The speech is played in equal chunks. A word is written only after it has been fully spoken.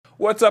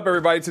What's up,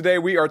 everybody? Today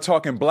we are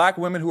talking black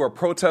women who are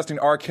protesting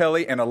R.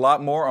 Kelly and a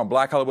lot more on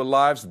Black Hollywood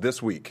Lives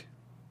this week.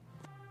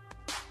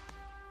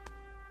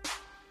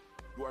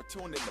 You are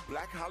tuned in to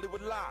Black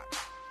Hollywood Live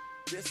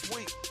this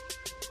week.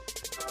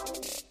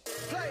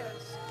 Hey.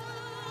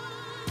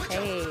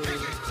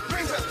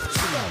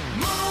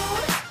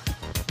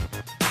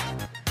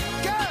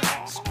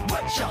 Girls,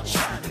 what y'all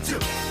trying to do?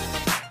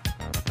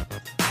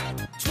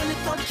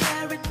 24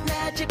 karat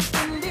magic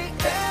in the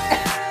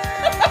air.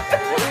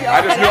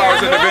 I just knew I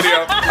was in the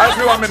video. I just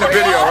knew I'm in the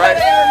video, right?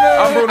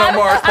 I'm Bruno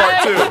Mars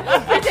Part 2.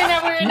 Pretend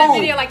that we're in the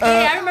video. Like,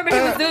 hey, I remember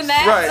he was doing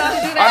that. Right. So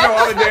do I that. know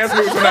all the dance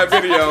moves from that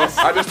video.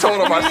 I just told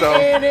on myself.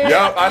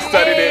 Yep, I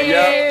studied it.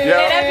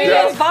 Yep. That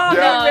video's bomb,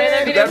 though.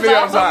 That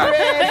video's hot.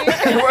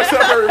 What's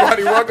up,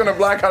 everybody? Welcome to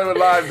Black Hollywood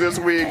Live this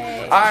week.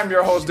 I'm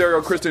your host,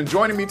 Dario Kristen.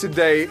 Joining me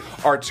today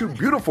are two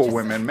beautiful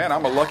women. Man,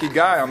 I'm a lucky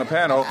guy on the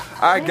panel.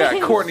 I got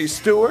Courtney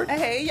Stewart.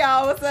 Hey,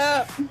 y'all, what's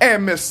up?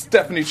 And Miss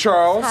Stephanie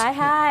Charles.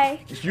 Hi.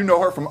 You know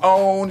her from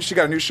OWN. She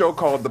got a new show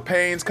called The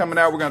Pains coming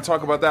out. We're going to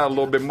talk about that a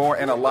little bit more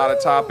and a lot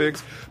of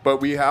topics. But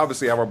we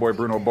obviously have our boy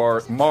Bruno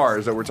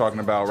Mars that we're talking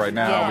about right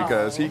now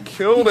because he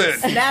killed it.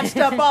 Snatched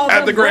up all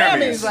At the the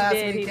Grammys. Grammys last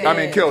He did. weekend. I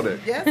mean, killed it.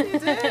 Yes, he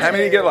did. I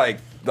mean, he get like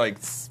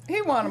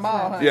He won them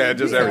all, honey. Yeah,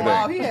 just He won them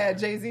everything. all. He had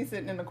Jay-Z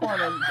sitting in the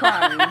corner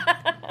crying.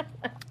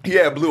 he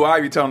had Blue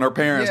Ivy telling her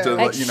parents Yeah. to,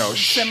 Like,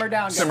 simmer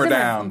down. Simmer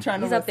down. I'm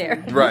trying to He's up there.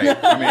 listen. Right.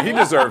 I mean, he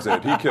deserves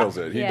it. He kills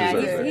it. He Yeah,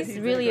 deserves it. he's He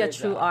did really a a great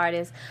true job.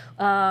 artist.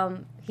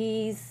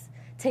 He's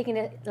taking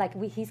it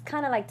he's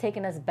kind of like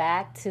taking us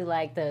back to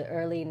like the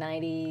early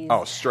 90s.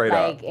 Oh, straight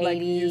like up. 80s, Like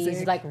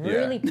music. like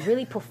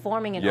really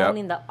performing and Yep.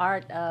 owning the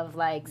art of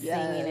like singing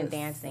Yes. and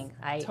dancing.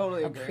 I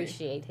Totally agree.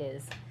 appreciate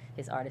his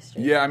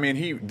artistry. Yeah, I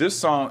mean, this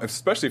song,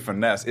 especially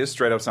Finesse, it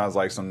straight up sounds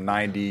like some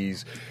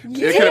 90s.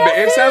 Yeah.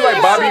 It sounds like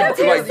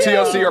TLC. like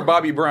TLC or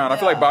Bobby Brown. I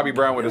feel like Bobby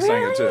Brown would have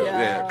sang it too.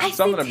 Yeah. I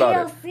Something see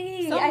about it. TLC.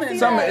 Something I see in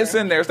Something, that. it's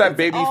in there. It's that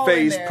baby all in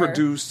face there.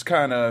 produced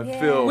kind of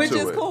feel Which to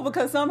is it. cool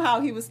because somehow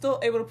he was still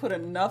able to put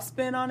enough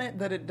spin on it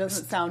that it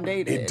doesn't sound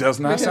dated. It does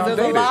not because sound there's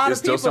dated. a lot It of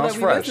still people sounds that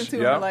we fresh. listen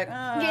to Yeah. and are like,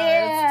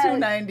 Yeah. it's too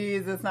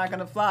 90s, it's not going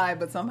to fly,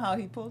 but somehow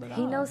he pulled it off.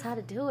 He knows how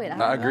to do it.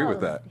 I agree know.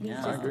 with that. He's Yeah.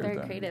 I just agree with very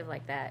that. creative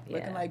like that. Yeah.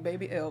 Looking like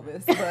baby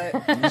Elvis,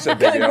 but You said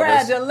baby Elvis.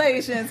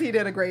 congratulations, he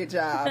did a great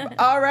job.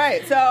 All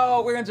right,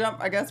 so we're gonna jump,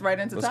 I guess, right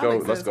into Let's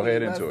topics. go this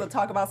ahead week. into Let's it.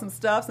 talk about some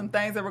stuff, some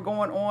things that were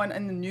going on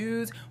in the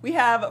news. We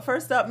have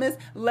first up Miss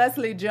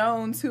Leslie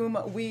Jones, whom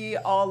we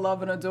all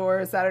love and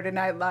adore. Saturday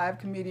Night Live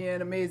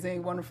comedian,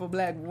 amazing, wonderful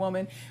black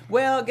woman.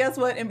 Well, guess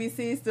what?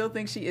 NBC still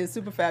thinks she is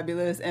super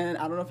fabulous, and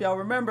I don't know if y'all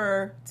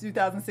remember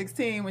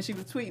 2016 when she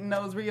was tweeting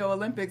those Rio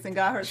Olympics and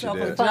got herself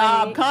a did.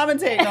 job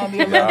commentating on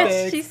the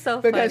Olympics. She's so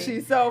because funny.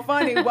 she's so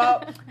funny.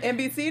 Well,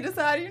 NBC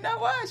decided, you know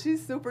what?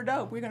 She's super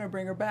dope. We're gonna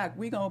bring her back.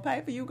 We're gonna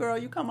pay for you, girl.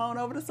 You come on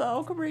over to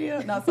Seoul,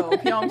 Korea, not Seoul,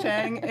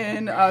 Pyeongchang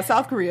in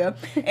South Korea,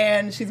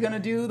 and she's gonna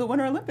do the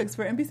Winter Olympics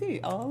for NBC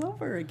all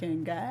over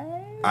again, guys.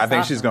 I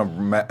think she's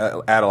going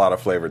to add a lot of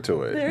flavor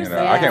to it. There's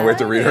I can't wait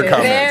to read her that.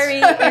 comments.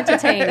 Very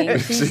entertaining.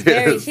 She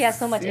is. She has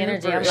so much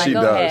energy. I'm like, She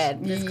go does.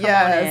 ahead. Just come on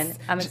Yes. in.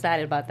 I'm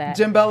excited about that.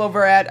 Jim Bell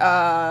over at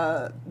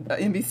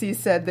NBC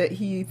said that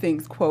he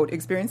thinks, quote,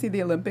 experiencing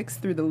the Olympics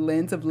through the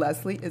lens of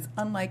Leslie is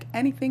unlike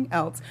anything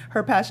else.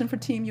 Her passion for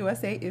Team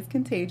USA is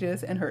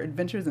contagious, and her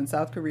adventures in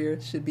South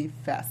Korea should be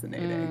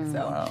fascinating.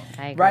 So,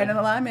 I agree. right in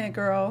alignment,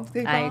 girl.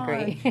 Keep I on.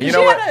 agree. You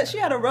know what? She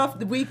had a rough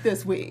week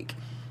this week.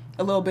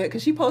 A little bit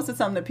because she posted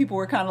something that people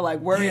were kind of like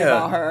worried Yeah.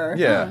 about her.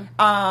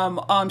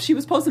 Yeah. She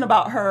was posting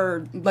about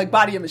her like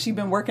body image. She'd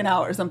been working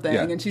out or something,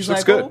 Yeah. and she's She looks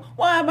like, good. "Well,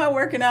 why am I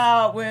working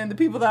out when the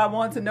people that I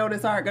want to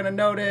notice aren't going to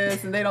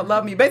notice and they don't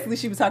love me?" Basically,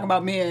 she was talking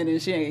about men,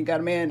 and she ain't got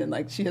a man, and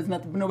like she has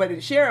nobody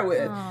to share it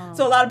with.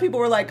 So a lot of people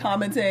were like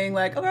commenting,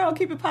 like, "Oh, girl,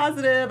 keep it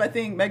positive." I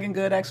think Megan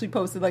Good actually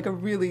posted like a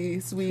really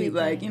sweet,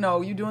 like, you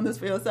know, you doing this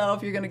for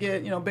yourself, you're gonna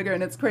get, you know, bigger.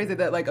 And it's crazy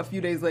that like a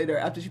few days later,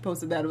 after she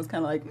posted that, it was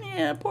kind of like,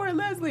 "Yeah, poor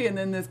Leslie," and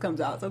then this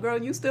comes out. So, girl,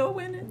 you still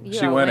winning.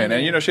 She went in.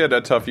 And, you know, she had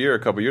that tough year a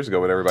couple years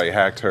ago when everybody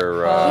hacked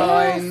her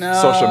I know.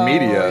 social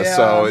media. Yeah.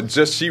 So it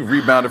just she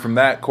rebounded from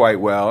that quite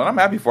well. And I'm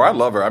happy for her. I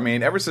love her. I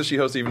mean, ever since she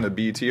hosted even the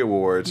BET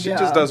Awards, she Yeah.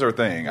 just does her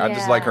thing. I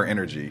just Yeah. like her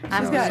energy.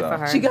 I'm So, excited for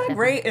her. She got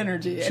great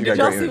energy. And got did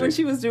y'all great see when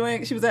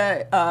energy. she was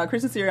at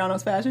Kristen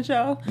Siriano's fashion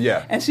show?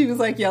 Yeah. And she was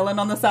like yelling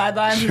on the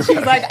sidelines. And she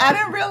was like, I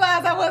didn't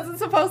realize I wasn't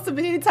supposed to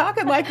be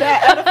talking like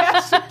that at a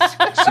fashion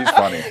show. She's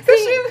funny.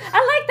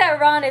 I like that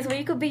rawness where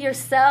you could be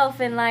yourself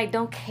and like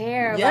don't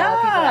care about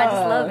people. I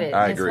just love it.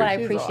 I It's agree. what I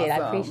She's appreciate. I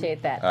awesome.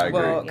 appreciate that. I agree.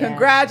 Well, Yeah.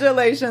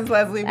 congratulations,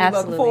 Leslie. We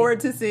Absolutely. look forward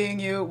to seeing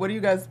you. What are you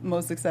guys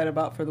most excited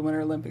about for the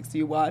Winter Olympics? Do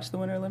you watch the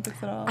Winter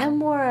Olympics at all? I'm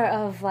more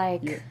of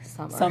like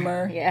summer.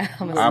 Summer? Yeah.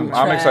 I'm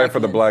track excited for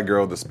the and- black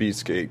girl, the speed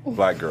skate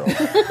black girl.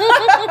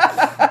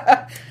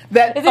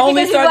 that Is it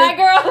only because she's started. black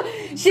girl?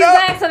 She's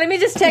black, so let me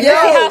just check No, and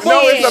see how she No,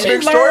 is. it's a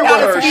big She story learned with how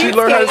to her. She speed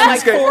learned how to skate speed like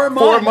skate 4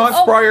 4 months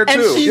prior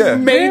And to. she Yeah.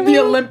 made the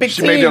Olympic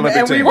She team. made the Olympic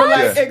and we team, were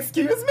like, yeah.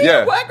 excuse me,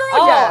 Yeah. what girl?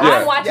 Oh, Yeah.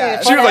 I'm watching Yeah.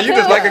 it. She was like, you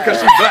just like it because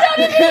she's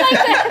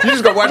black. You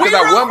just gonna watch because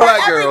that one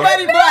black girl.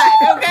 Everybody black,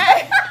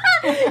 okay?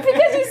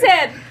 Because you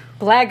said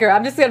Black girl.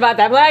 I'm just saying about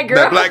that black girl.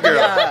 That black girl.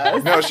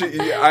 Yes.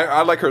 No,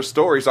 I like her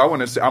story, so I want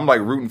to see. I'm like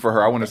rooting for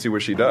her. I want to see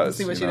what she does.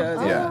 See what she you know? does.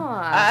 Oh, Yeah.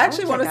 I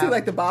actually want to see out.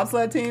 like the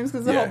bobsled teams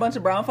because there's a Yeah. whole bunch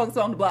of brown folks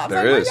on the block.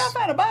 There Where is. y'all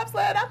find a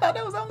bobsled? I thought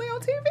that was only on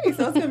TV,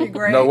 so it's gonna be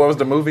great. No, what was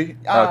the movie?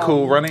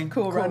 Cool Running.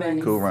 Cool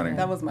Running. Cool Running.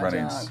 That was my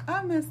Runnings. junk.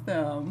 I missed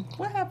them.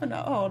 What happened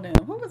to all them?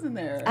 Who was in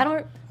there? I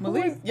don't.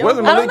 Malik.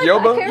 Wasn't I don't Malik know,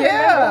 Yoba? I can't Yeah.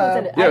 remember. Who was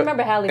in it. I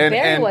remember Halle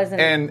Berry was in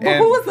it. And But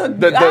who was the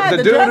the guy,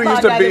 the dude who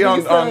used to dreadlock be guy that on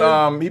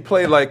used to- he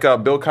played like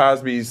Bill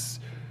Cosby's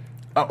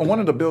one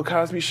of the Bill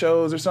Cosby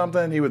shows or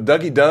something. He was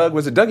Dougie Doug.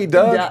 Was it Dougie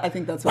Doug? Yeah, I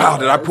think that's what Wow, it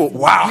did I was. pull?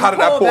 Wow, how did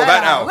I pulled pull that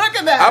that out. out? Look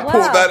at that. I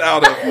pulled Wow. that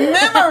out of.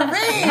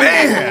 Memories.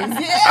 Man,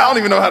 Yeah. I don't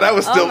even know how that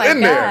was still my in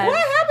there. God. What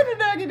happened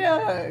to Dougie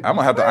Doug? I'm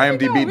gonna have to Where'd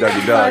he IMDb go? We Dougie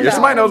gotta Doug. find If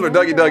somebody out. knows where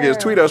Dougie Doug is,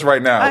 tweet us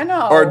right now. I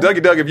know. Or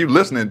Dougie Doug, if you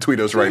listening, tweet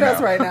us right Tweet us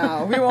now. right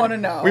now. We want to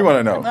know. We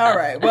wanna know. All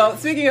right. Well,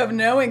 speaking of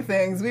knowing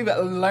things, we've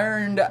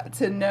learned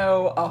to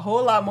know a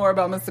whole lot more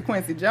about Mr.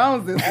 Quincy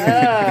Jones this week.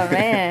 Oh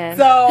man.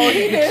 So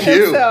he did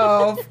Q.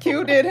 himself.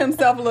 Q did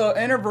himself a little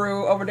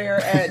interview over there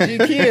at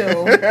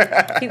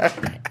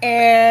GQ,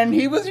 and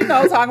he was,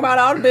 talking about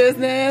all the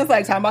business,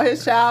 like talking about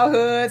his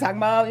childhood, talking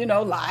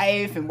about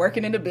life and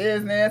working in the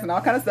business and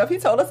all kind of stuff. He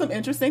told us some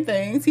interesting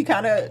things. He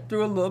kind of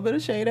threw a little bit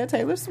of shade at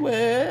Taylor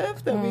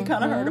Swift that we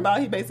kind of heard about.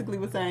 He basically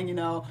was saying,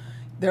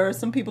 there are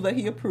some people that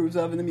he approves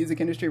of in the music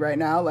industry right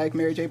now, like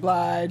Mary J.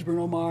 Blige,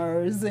 Bruno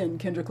Mars, and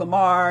Kendrick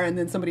Lamar. And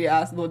then somebody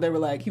asked, well, they were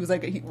like, he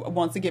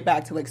wants to get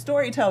back to like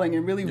storytelling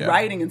and really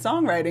writing and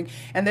songwriting.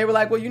 And they were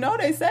like, well,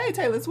 they say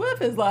Taylor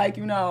Swift is like,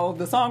 the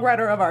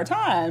songwriter of our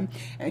time.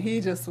 And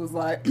he just was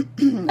like,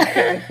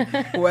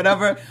 okay,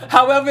 whatever.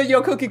 However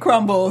your cookie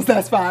crumbles,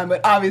 that's fine.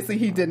 But obviously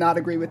he did not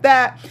agree with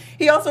that.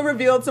 He also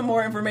revealed some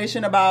more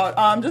information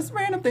about just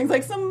random things,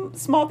 like some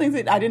small things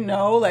that I didn't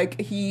know. Like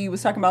he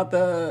was talking about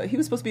he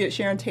was supposed to be at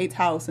Sharon Tate's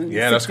house in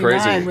that's 69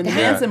 crazy. when the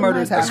Yeah. Manson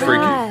murders That's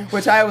happened. freaky.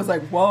 Which I was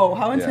like, whoa,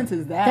 how intense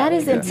is that? That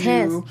is Like,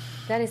 intense. you-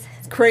 That is.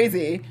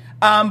 crazy.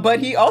 But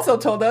he also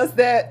told us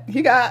that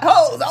he got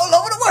hoes all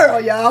over the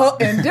world, y'all,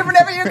 in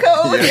different area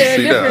codes Yes,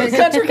 and he different does.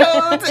 country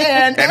codes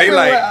and And they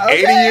everywhere, like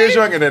 80 okay? years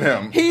younger than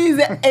him. He's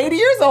 80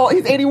 years old.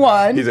 He's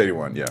 81. He's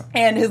 81, yeah.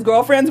 And his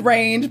girlfriends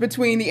range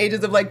between the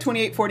ages of like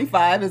 28,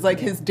 45 is like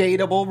his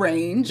dateable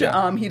range.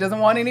 Yeah. He doesn't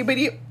want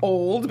anybody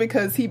old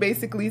because he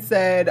basically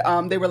said,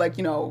 they were like,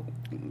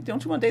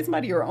 don't you want to date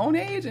somebody your own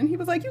age? And he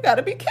was like, you got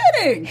to be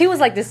kidding. He was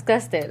like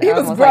disgusted. He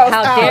was Almost grossed like,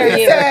 how out. dare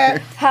He you? said,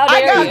 How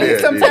I dare got you? me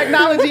some Yeah.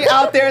 technology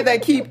out there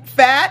that keep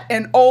fat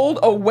and old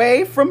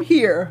away from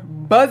here.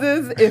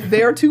 Buzzes if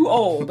they're too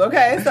old.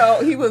 Okay,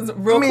 so he was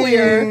real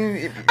clear. I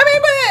mean,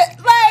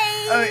 but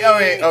like.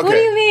 okay. What do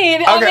you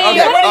mean? Okay, okay, what do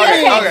you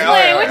okay, mean? okay, Explain.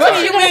 okay. What What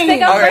you you gonna mean?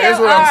 think I'm Okay, here's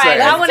what I'm All right,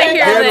 saying. I want to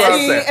hear Here's this. what I'm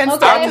saying. And Okay.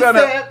 start I'm to gonna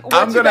sip what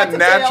I'm you gonna got to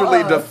naturally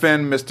tell us.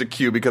 defend Mr.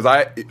 Q because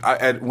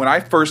when I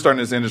first started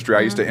in this industry,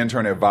 I used to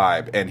intern at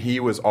Vibe, and he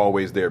was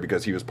always there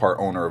because he was part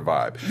owner of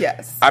Vibe.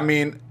 Yes. I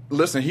mean,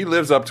 listen, he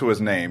lives up to his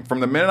name. From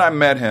the minute I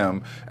met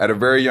him at a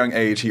very young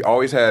age, he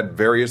always had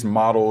various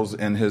models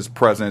in his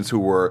presence who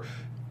were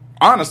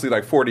honestly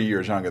like 40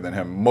 years younger than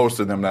him. Most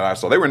of them that I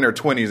saw, they were in their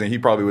 20s, and he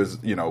probably was,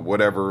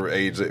 whatever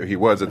age that he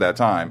was at that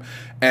time.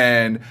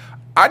 And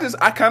I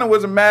kind of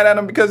wasn't mad at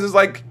him because it's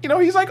like,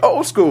 he's like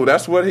old school.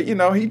 That's what, he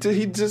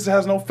just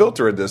has no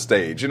filter at this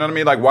stage. You know what I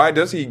mean? Like, why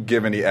does he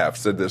give any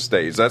Fs at this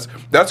stage?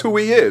 That's who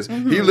he is.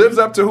 Mm-hmm. He lives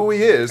up to who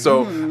he is.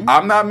 So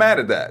I'm not mad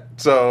at that.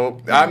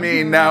 So, I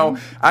mean, now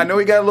I know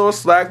he got a little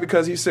slack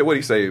because he said,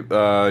 what'd he say?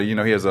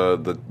 He has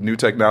the new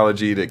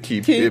technology to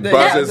keep it the-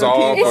 buzzes yeah,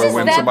 off It's or just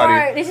when that somebody.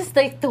 part. It's just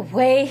like the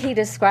way he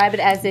described it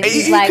as if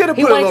he's He like could've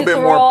put a wanted little to bit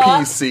more throw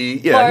off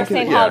PC. Yeah, he for could-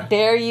 saying, yeah. "How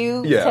dare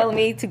you Yeah. tell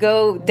me to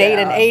go date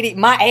an Yeah. 80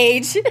 my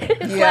age?"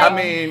 It's Yeah. like- I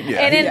mean, yeah.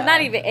 and then Yeah.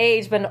 not even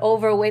age, but an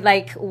overweight.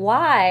 Like,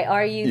 why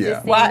are you Yeah.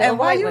 just Why saying and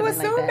why overweight you women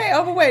assume like they that?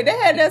 overweight? They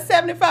had that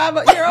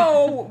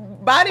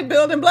 75-year-old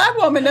bodybuilding black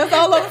woman that's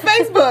all over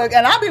Facebook,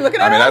 and I be looking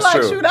at I mean, her that's like,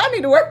 true. shoot, I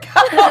need to work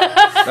out.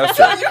 That's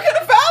So true. you could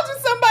have found you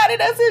somebody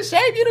that's in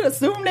shape. You'd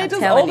assume they I'm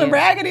just telling old and you.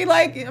 raggedy.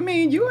 Like, I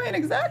mean, you ain't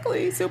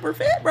exactly super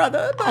fit,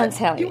 brother. But I'm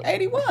telling you you.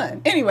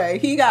 81. Anyway,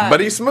 he got. But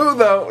he's smooth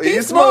though.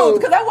 he's smooth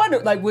because I wonder,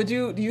 like,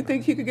 do you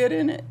think he could get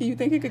in it? You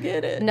think he could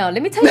get it? No,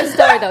 let me tell you a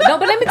story though. No,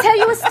 but let me tell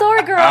you a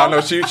story, girl. I don't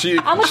know. She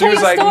I'ma she tell was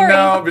you a like story.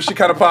 no, but she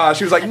kind of paused.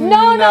 She was like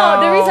No.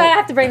 The reason I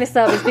have to bring this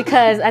up is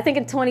because I think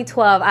in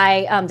 2012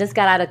 I just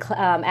got out of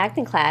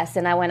acting class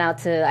and I went out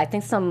to I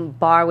think some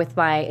bar with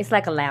it's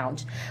like a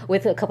lounge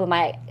with a couple of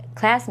my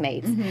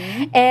classmates.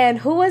 And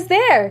who was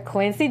there?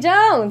 Quincy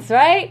Jones,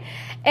 right?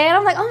 And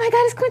I'm like, oh my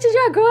God, it's Quincy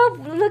Jones. I grew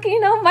up looking,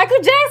 Michael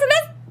Jackson.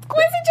 That's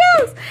Quincy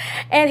Jones.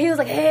 And he was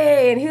like,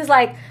 hey, and he was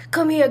like,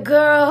 come here,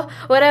 girl,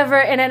 whatever.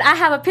 And then I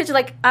have a picture,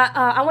 like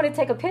I want to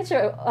take a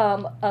picture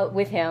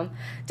with him.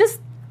 Just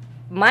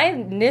my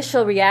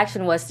initial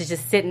reaction was to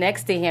just sit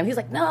next to him. He was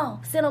like, no,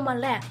 sit on my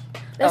lap.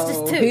 That's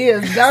just two. He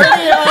is dirty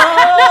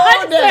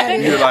old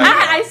daddy. You're like-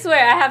 I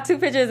swear, I have two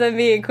pictures of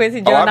me and Quincy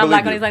Jones. I and I'm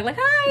like, believe he's like,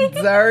 hi.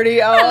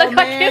 Dirty I look old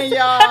like man, his-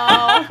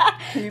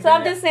 y'all. So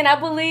I'm just saying, I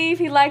believe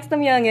he likes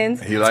them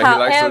youngins. He likes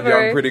them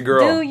young pretty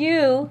girl. Do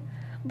you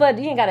But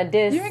you ain't got to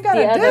diss You ain't gotta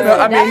the diss other. it. No,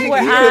 I That's mean,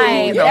 where he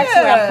I'm. could- That's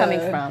where yeah. I'm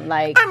coming from.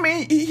 Like, I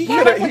mean, he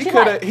You like what you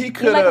like. he You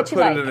could like have what you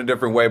put like. it in a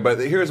different way. But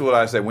here's what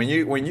I say: when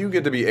you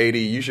get to be 80,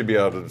 you should be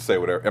able to say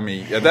whatever. I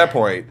mean, at that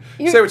point,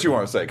 say what you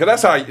want to say, because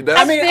that's how. That's,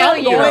 I mean, feel I'm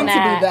you going on to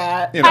that. do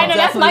that. You know. I know,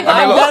 that's my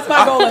Definitely. goal. That's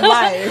my goal in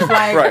life.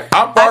 Like, right.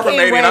 I'm far from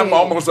 80, and I'm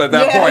almost at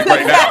that point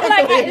right now.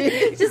 like,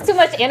 it's just too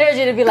much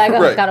energy to be like,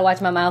 oh, Right. gotta watch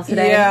my mouth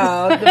today.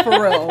 Yeah,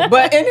 for real.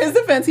 But in his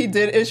defense, he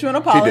did issue an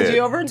apology did.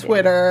 over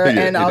Twitter, He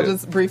did, and he I'll did.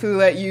 just briefly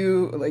let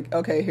you, like,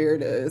 okay, here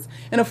it is.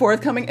 In a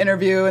forthcoming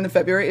interview in the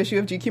February issue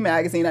of GQ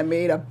magazine, I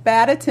made a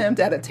bad attempt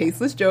at a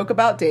tasteless joke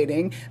about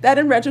dating that,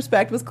 in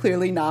retrospect, was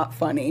clearly not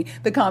funny.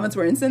 The comments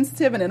were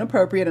insensitive and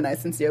inappropriate, and I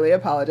sincerely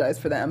apologize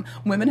for them.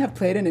 Women have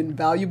played an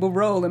invaluable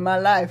role in my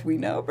life. We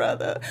know,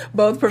 brother.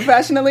 Both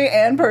professionally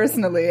and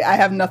personally. I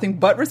have nothing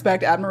but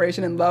respect,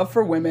 admiration, and love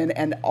for women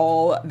and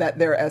all that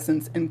their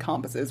essence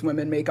encompasses.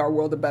 Women make our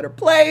world a better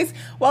place.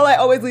 While I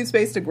always leave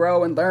space to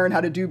grow and learn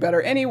how to do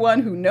better,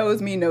 anyone who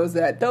knows me knows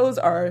that those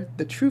are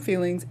the true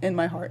feelings in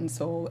my heart and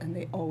soul, and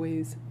they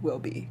always will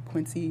be.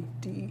 Quincy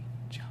D.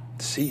 Jones.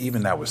 See,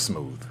 even that was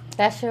smooth.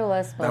 That sure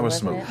was fun. That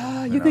was wasn't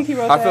smooth. it? You think he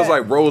wrote I that? feels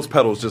like rose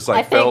petals just like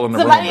I fell think in the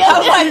room. somebody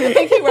else- Like, you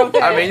think he wrote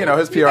that? I mean,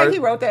 his You PR think he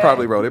wrote that?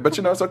 probably wrote it, but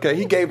it's okay.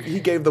 He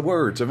gave the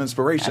words of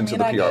inspiration to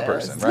the I PR guess.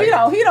 person, right? He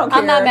don't care.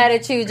 I'm not mad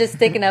at you just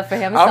sticking up for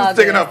him. It's all I'm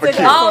sticking good. up for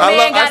Q. All I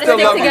men gotta still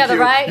stick love you, together,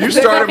 Q. right? You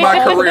started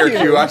my career, Q.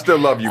 Q. I still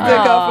love you, Stick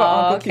man. up for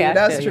Uncle okay, Q. I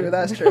That's feel true. you.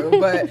 That's true.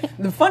 But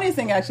the funniest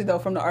thing, actually, though,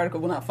 from the article,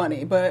 well, not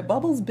funny, but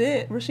Bubbles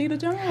bit Rashida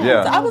Jones.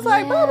 Yeah. I was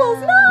like, Yeah. Bubbles,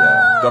 no.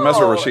 Yeah. Don't mess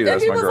with Rashida, And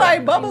that's he my was girl.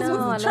 like, Bubbles I know,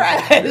 I was love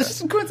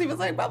trash. Quincy was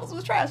like, Bubbles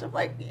was trash. I'm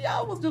like, yeah,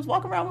 I was just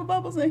walking around with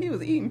Bubbles, and he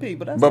was eating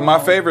people. That's But my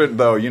wrong. favorite,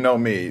 though, you know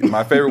me,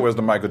 my favorite was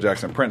the Michael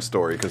Jackson Prince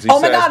story because he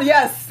Oh my says, God,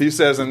 yes. he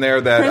says in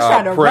there that Prince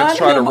tried to Prince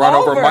tried to run run him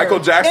over over Michael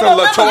Jackson, in a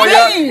LaToya,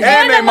 limousine.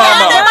 and their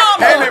mama,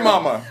 mama. and their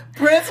mama.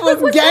 Prince was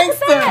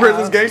gangster. Prince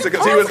is gangster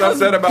because he was Prince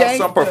was upset about some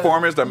gangster.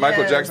 performance that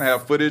Michael Yes. Jackson had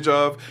footage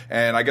of,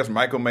 and I guess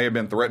Michael may have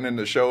been threatening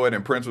to show it,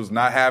 and Prince was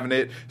not having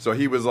it, so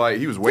he was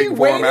waiting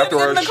for him waited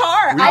after in the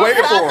car We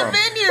waited outside for the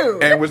him, venue.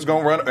 and was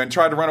going to run and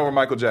tried to run over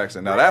Michael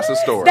Jackson. Now that's a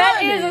story.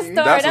 That is a story.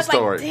 That's a That's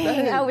story. like,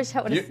 dang, I wish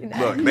I would have You- seen that.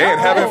 look, they in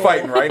heaven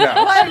fighting right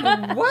now.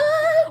 Like,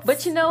 what?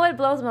 But you know what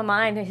blows my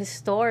mind? His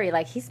story.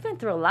 Like, he's been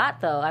through a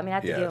lot, though. I mean, I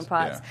have to give Yes, him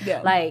props.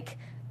 yeah. Like,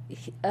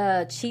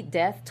 cheat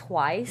death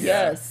twice.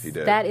 Yes. he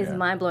did. That is yeah.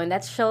 mind blowing.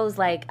 That shows,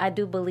 like, I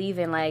do believe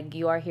in, like,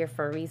 you are here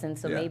for a reason.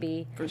 So Yeah.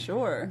 maybe For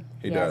sure.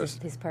 He he has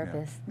does. his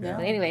purpose. Yeah.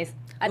 But anyways,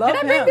 Love did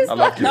I bring him. this I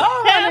love up? you. No,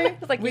 honey.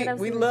 It's like, we, yeah,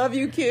 we love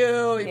you,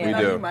 Q. Even We though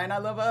do. you might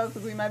not love us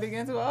because we might be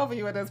getting too old for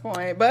you at this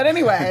point. But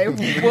anyway,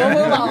 we'll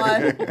move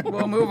on.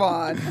 We'll move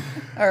on.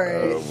 All right.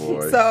 Oh,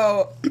 boy.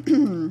 So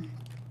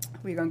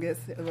we're going to get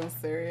a little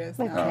serious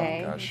now.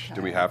 Okay. Oh gosh,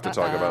 do we have to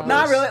talk about this?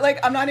 Not really.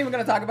 Like, I'm not even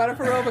going to talk about it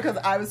for real because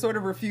I was sort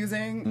of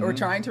refusing or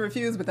trying to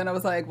refuse. But then I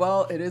was like,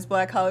 well, it is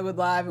Black Hollywood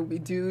Live, and we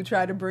do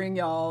try to bring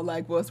y'all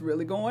like what's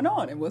really going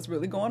on. And what's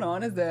really going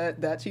on is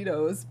that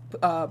Cheetos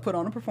put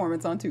on a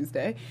performance on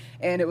Tuesday,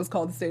 and it was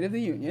called the State of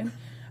the Union.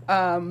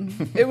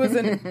 It was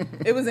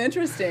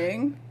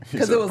interesting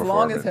because said it was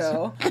long as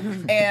performance.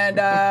 hell. And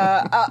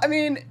I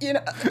mean, you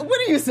know, what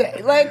do you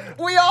say? Like,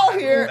 we all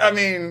hear. I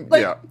mean,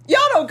 Like, yeah. y'all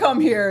don't come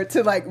here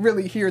to like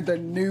really hear the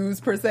news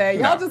per se.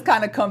 Y'all No. just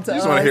kind of come to You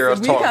us. just wanna hear us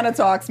and talk we kind of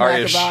talk smack our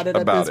ish about it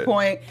at about this it.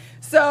 point.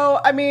 So,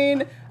 I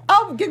mean,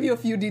 I'll give you a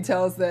few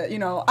details that, you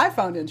know, I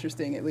found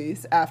interesting at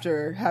least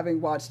after having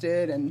watched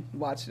it and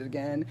watched it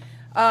again.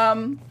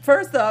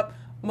 First up,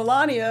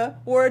 Melania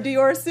wore a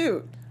Dior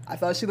suit. I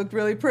thought she looked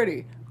really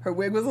pretty. Her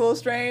wig was a little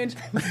strange,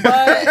 but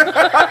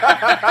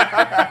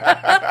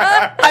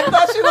I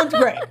thought she looked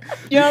great.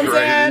 You know what I'm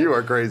Crazy. saying? You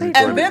are crazy. And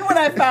Courtney. then when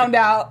I found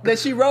out that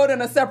she rode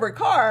in a separate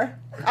car,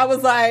 I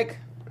was like,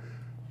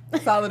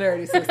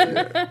 solidarity,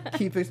 sister.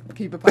 Keep it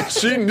popping.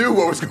 She knew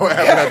what was going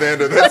to happen at the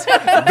end of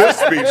this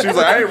speech. She was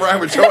like, I ain't riding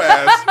with your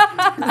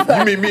ass.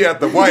 You meet me at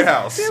the White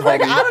House, She's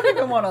like, homie. I don't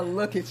even want to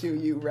look at you,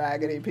 you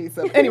raggedy piece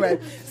of. Anyway,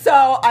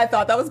 so I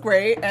thought that was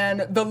great.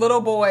 And the little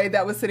boy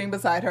that was sitting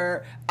beside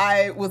her,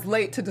 I was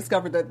late to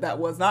discover that that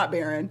was not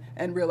Barron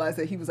and realized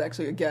that he was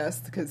actually a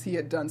guest because he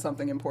had done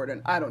something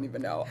important. I don't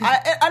even know.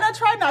 I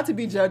tried not to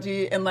be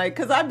judgy and like,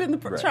 because I've been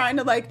trying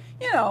to like,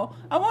 you know,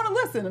 I want to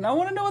listen and I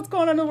want to know what's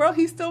going on in the world.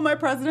 He's still my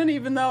president,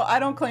 even though I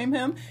don't claim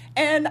him.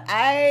 And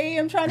I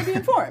am trying to be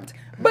informed.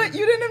 But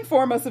you didn't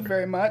inform us of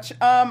very much.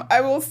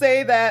 I will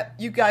say that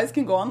you guys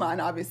can go online,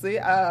 obviously.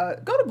 Go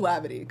to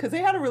Blavity, because they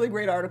had a really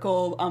great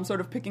article sort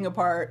of picking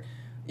apart,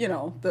 you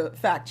know, the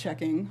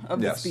fact-checking of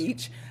the Yes.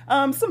 speech.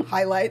 Some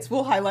highlights.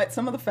 We'll highlight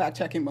some of the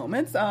fact-checking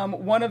moments.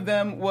 One of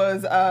them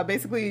was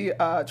basically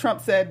Trump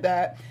said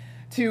that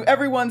to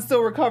everyone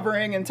still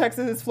recovering in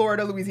Texas,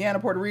 Florida, Louisiana,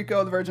 Puerto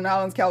Rico, the Virgin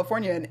Islands,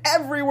 California, and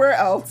everywhere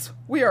else,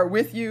 we are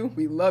with you.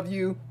 We love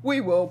you.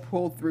 We will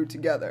pull through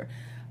together.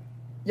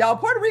 Y'all,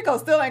 Puerto Rico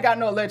still ain't got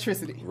no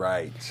electricity.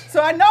 Right.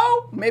 So I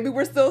know maybe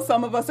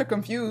some of us are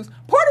confused.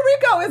 Puerto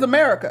Rico is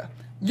America.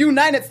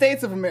 United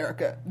States of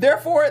America.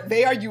 Therefore,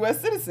 they are U.S.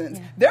 citizens.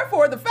 Yeah.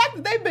 Therefore, the fact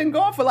that they've been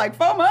going for like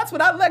 4 months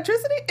without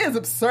electricity is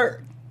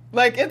absurd.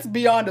 Like, it's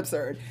beyond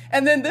absurd.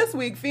 And then this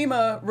week,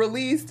 FEMA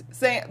released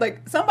saying,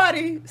 like,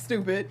 somebody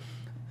stupid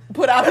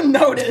put out a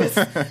notice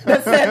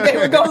that said they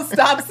were going to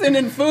stop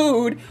sending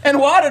food and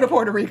water to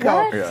Puerto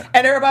Rico. Yeah.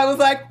 And everybody was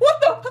like, what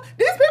the?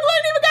 These people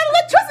ain't even got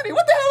electricity.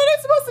 What the hell are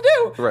they supposed to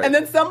do? Right. And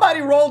then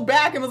somebody rolled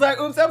back and was like,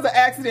 oops, that was an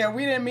accident.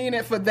 We didn't mean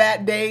it for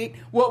that date.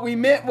 What we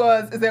meant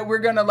is that we're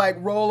going to, like,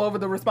 roll over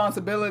the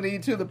responsibility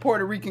to the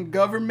Puerto Rican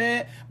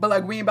government, but,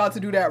 like, we ain't about to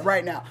do that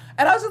right now.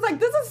 And I was just like,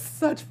 this is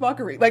such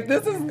fuckery. Like,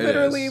 this is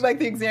literally, like,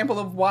 the example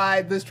of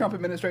why this Trump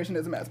administration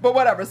is a mess. But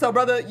whatever. So,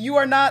 brother, you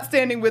are not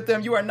standing with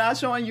them. You are not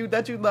showing you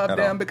that you love At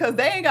them all. because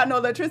they ain't got no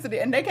electricity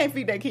and they can't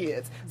feed their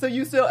kids. So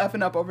you still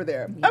effing up over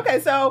there.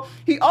 Okay, so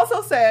he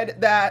also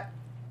said that,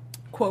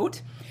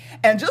 quote,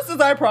 and just as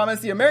I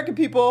promised the American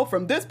people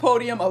from this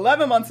podium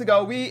 11 months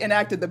ago, we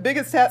enacted the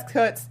biggest tax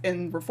cuts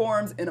and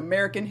reforms in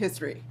American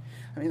history.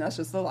 I mean, that's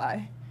just a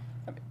lie.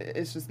 I mean,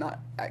 it's just not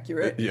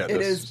accurate. Yeah,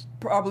 it is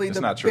probably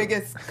the not true.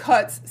 biggest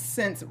cuts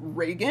since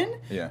Reagan,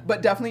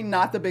 but definitely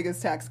not the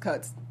biggest tax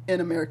cuts in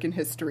American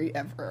history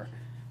ever.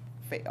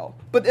 Fail.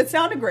 But it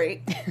sounded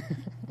great.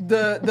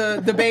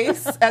 The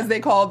base, as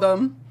they called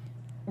them,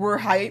 were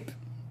hype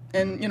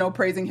and, you know,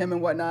 praising him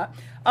and whatnot.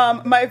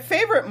 My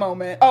favorite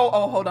moment,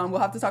 hold on, we'll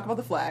have to talk about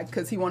the flag,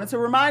 because he wanted to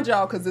remind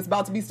y'all, because it's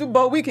about to be Super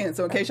Bowl weekend,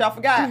 so in case y'all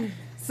forgot,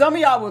 some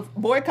of y'all was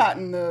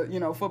boycotting the, you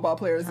know, football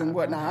players and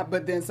whatnot,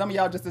 but then some of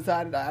y'all just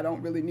decided, I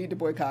don't really need to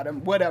boycott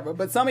them, whatever,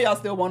 but some of y'all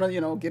still want to, you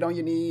know, get on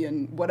your knee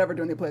and whatever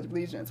during the Pledge of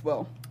Allegiance.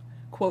 Well,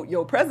 quote,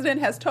 your president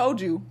has told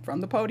you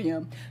from the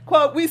podium,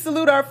 quote, we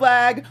salute our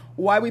flag,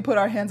 why we put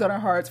our hands on our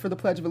hearts for the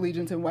Pledge of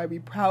Allegiance, and why we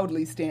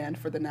proudly stand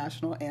for the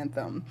national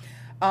anthem.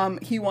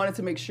 He wanted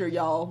to make sure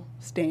y'all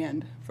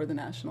stand for the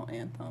national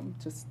anthem,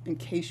 just in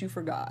case you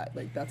forgot.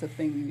 Like, that's a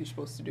thing you're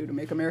supposed to do to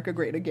make America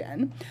great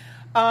again.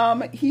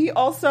 He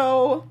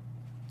also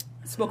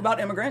spoke about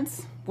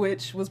immigrants,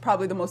 which was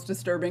probably the most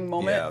disturbing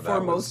moment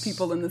for most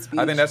people in the speech.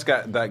 I think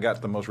that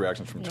got the most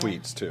reactions from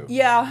tweets, too.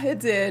 Yeah, it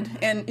did.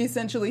 And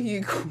essentially he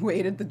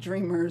equated the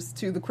dreamers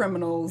to the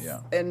criminals,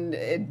 and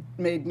it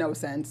made no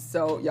sense.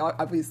 So, y'all,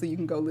 obviously, you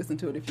can go listen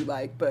to it if you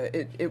like, but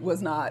it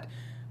was not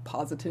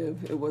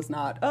positive. It was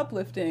not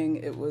uplifting.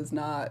 It was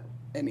not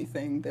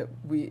anything that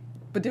we...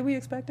 But did we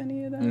expect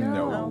any of that?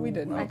 No, we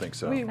didn't. I don't think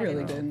so. We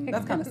really didn't.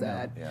 That's kind of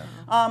sad.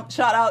 Yeah.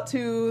 Shout out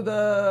to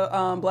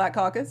the Black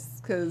Caucus,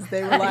 because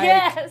they were like...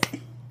 Yes.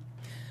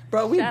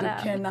 Bro, we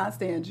cannot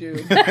stand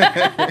you.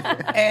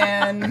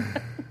 And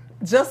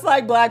just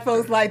like black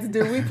folks like to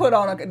do, we put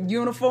on a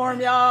uniform,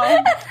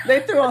 y'all. They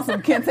threw on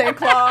some kente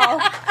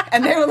cloth,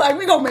 and they were like,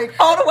 we're going to make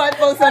all the white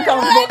folks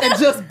uncomfortable and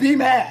just be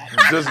mad.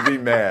 Just be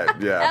mad,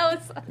 yeah. That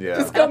was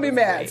Just going to be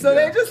mad. So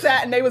they just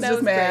sat and they was That just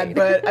was mad.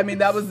 great. But, I mean,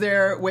 that was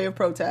their way of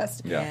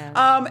protest.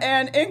 Yeah.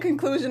 And in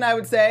conclusion, I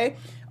would say,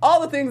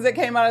 all the things that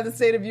came out of the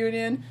State of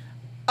Union,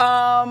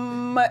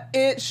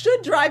 it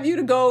should drive you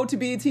to go to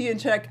BET and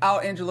check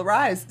out Angela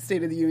Rye's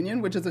State of the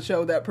Union, which is a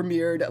show that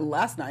premiered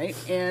last night,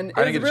 and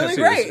it's really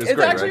great. It's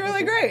great, actually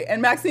really great.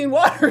 And Maxine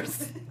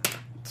Waters,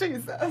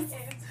 Jesus,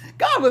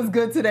 God was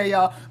good today,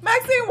 y'all.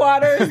 Maxine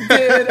Waters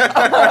did,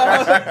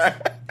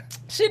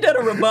 she did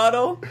a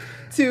rebuttal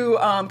to,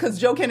 because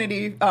Joe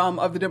Kennedy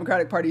of the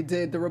Democratic Party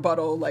did the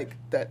rebuttal like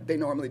that they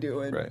normally do,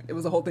 and it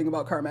was a whole thing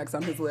about CarMax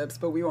on his lips,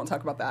 but we won't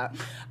talk about that.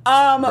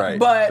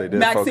 But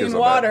Maxine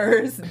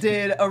Waters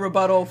did a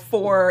rebuttal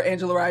for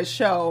Angela Rye's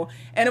show,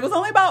 and it was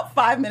only about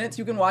 5 minutes.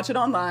 You can watch it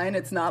online.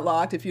 It's not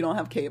locked if you don't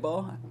have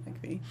cable.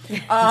 Like me.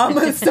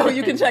 So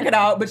you can check it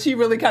out, but she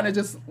really kind of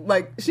just,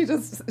 like, she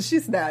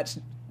snatched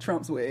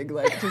Trump's wig,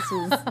 like, just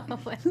was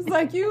just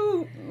like,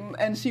 you,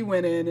 and she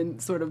went in and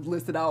sort of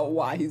listed out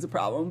why he's a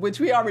problem, which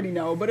we already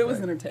know, but it was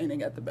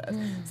entertaining at the best.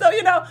 So,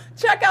 you know,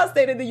 check out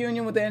State of the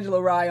Union with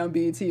Angela Rye on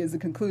BET as the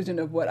conclusion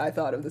of what I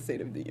thought of the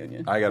State of the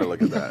Union. I gotta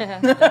look at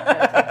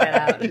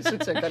that. You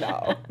should check that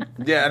out.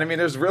 Yeah, and I mean,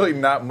 there's really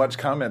not much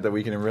comment that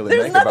we can really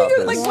make about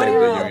this like, State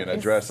of the Union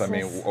address. I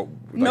mean, like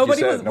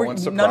nobody you said, was, no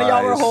one's surprised. none of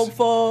y'all were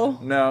hopeful.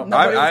 No,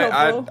 Nobody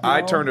was hopeful.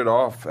 I turned it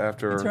off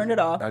after. You turned it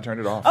off. I turned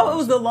it off. Oh, it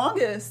was the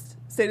longest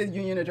State of the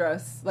Union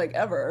address, like,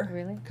 ever.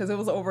 Really? Because it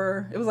was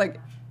like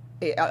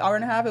an hour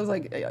and a half. It was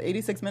like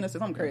 86 minutes or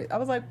something crazy. I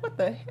was like, what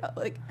the hell?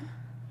 Like,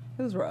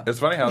 it was rough. It's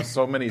funny how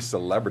so many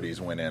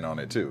celebrities went in on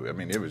it, too. I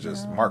mean, it was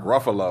just Mark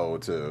Ruffalo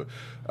to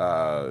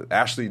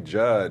Ashley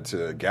Judd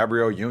to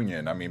Gabrielle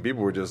Union. I mean,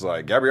 people were just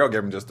like, Gabrielle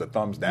gave him just a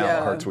thumbs down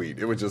on her tweet.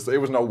 It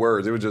was no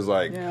words. It was just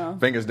like,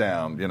 fingers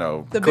down, you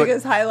know. The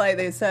biggest highlight,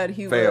 they said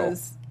he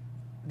was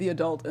the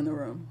adult in the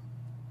room.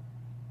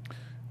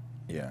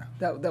 Yeah.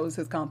 That was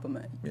his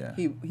compliment. Yeah.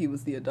 He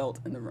was the adult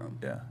in the room.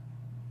 Yeah.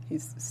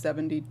 He's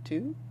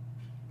 72.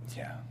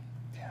 Yeah.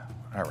 Yeah.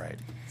 All right.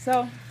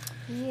 So.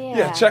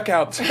 Yeah, check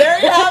out.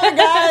 There you have it,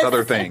 guys.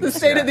 Other things. The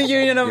State of the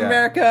Union of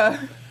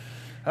America.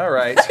 All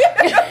right.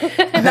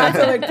 Not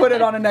to, like, put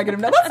it on a negative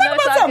note. Let's talk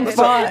about something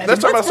fun.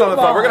 Let's talk about something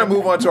fun. We're going to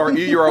move on to our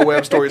EUR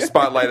Web Story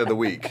Spotlight of the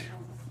Week.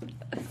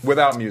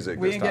 Without music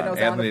we this didn't time.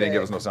 Get no Anthony didn't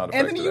give us no sound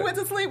effects. Anthony, today. you went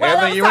to sleep while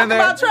I was talking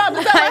about Trump.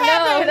 Is that what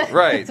happened?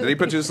 Right. Did he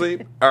put you to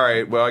sleep? All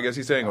right. Well, I guess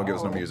he's saying he'll give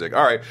us no music.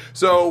 All right.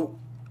 So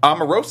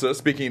Omarosa,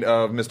 speaking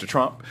of Mr.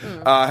 Trump,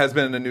 has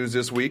been in the news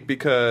this week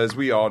because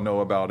we all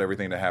know about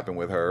everything that happened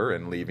with her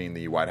and leaving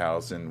the White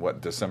House in,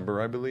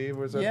 December, I believe?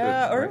 Was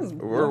that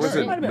or was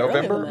it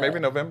November? Maybe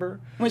November?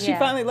 When she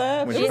finally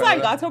left? When it she was like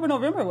finally October,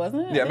 November,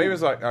 wasn't it? Yeah, maybe it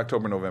was like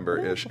October,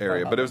 November-ish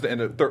area, but it was the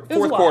end of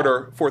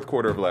fourth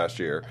quarter of last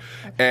year.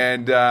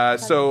 And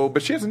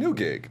but she has a new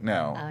gig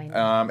now.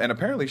 And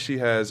apparently she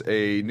has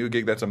a new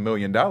gig that's $1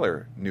 million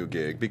new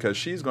gig because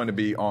she's going to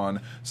be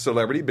on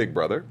Celebrity Big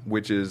Brother,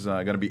 which is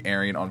going to be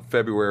airing on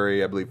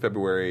February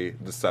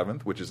the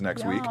 7th, which is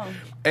next week.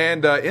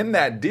 And in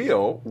that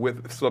deal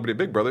with Celebrity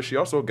Big Brother, she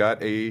also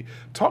got a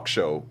talk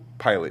show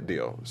pilot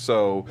deal.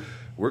 So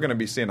we're going to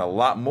be seeing a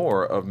lot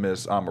more of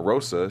Miss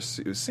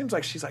Omarosa. It seems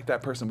like she's like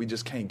that person we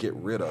just can't get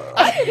rid of.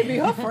 I need to be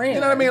her friend.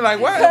 You know what I mean? Like,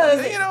 what?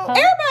 Everybody, I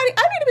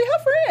need to be her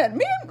friend.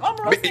 Me and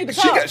Omarosa need to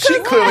talk.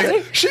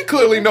 She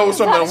clearly knows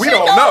something we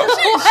don't know.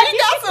 She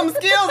got some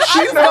skills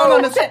I just don't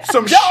understand.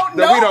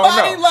 That we don't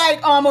know.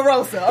 Like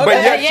Omarosa. Okay? But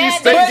yet she's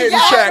still getting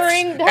checks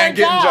and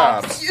getting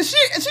jobs. She's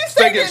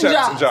still getting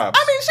jobs.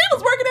 I mean, she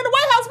was working in the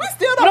White House. We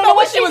still don't know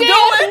what she was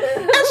doing.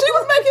 And she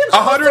was making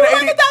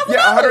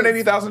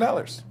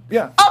 $180,000.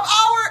 Yeah. Of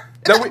our...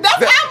 That's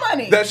our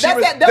money. That was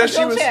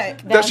your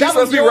check. That she's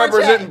supposed to be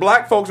representing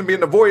black folks and being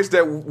the voice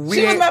that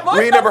we ain't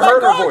never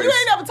heard her voice. You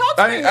ain't never talked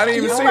to me. I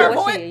didn't even see her.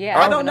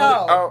 I don't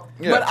know.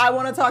 But I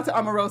want to talk to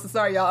Omarosa.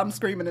 Sorry, y'all. I'm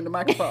screaming in the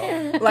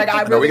microphone. Like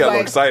I really we got a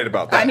little excited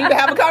about that. I need to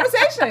have a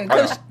conversation.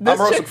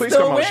 Omarosa, please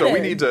come on the show.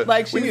 We need to.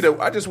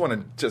 I just want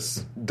to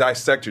just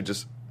dissect you.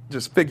 Just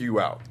figure you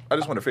out. I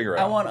just want to figure it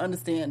out. I want to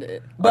understand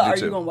it. But are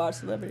you going to watch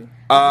Celebrity?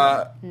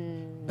 I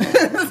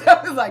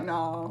was like,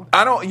 no.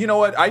 I don't. You know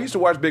what? I used to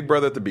watch Big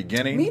Brother at the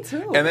beginning. Me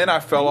too. And then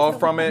I fell off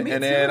from it.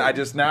 And then I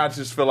just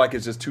feel like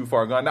it's just too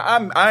far gone.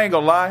 Now, I ain't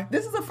gonna lie.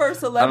 This is the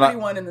first celebrity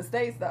one in the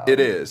States, though. It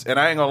is, and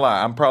I ain't gonna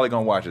lie. I'm probably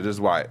gonna watch it. This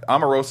is why.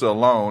 Omarosa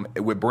alone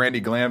with Brandy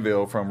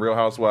Glanville from Real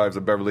Housewives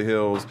of Beverly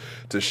Hills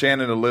to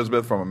Shannon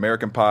Elizabeth from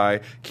American Pie,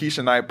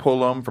 Keisha Knight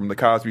Pullum from The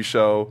Cosby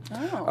Show,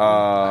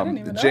 I didn't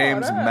even know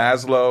James that.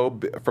 Maslow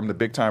from The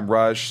Big Time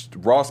Rush,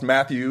 Ross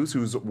Matthews,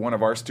 who's one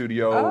of our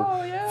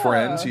studio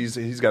friends.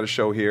 He's got a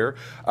show here.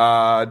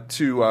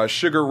 To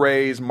Sugar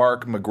Ray's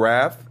Mark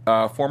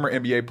McGrath, former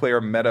NBA player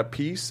Meta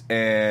Peace,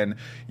 and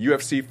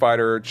UFC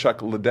fighter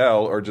Chuck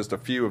Liddell are just a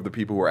few of the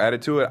people who are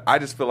added to it. I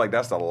just feel like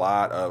that's a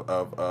lot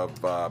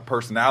of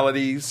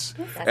personalities.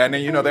 And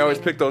then, they always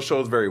pick those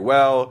shows very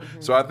well.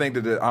 Mm-hmm. So I think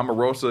that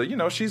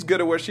Omarosa, she's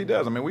good at what she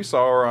does. I mean, we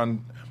saw her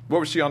on... What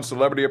was she on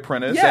Celebrity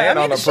Apprentice and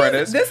on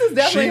Apprentice? This is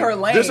definitely her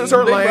lane. This is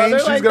her Big lane. Brother,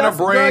 She's gonna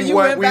bring you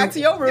went back to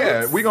your roots.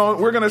 Yeah,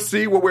 we're gonna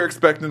see what we're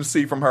expecting to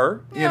see from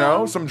her.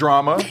 Yeah. Some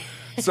drama,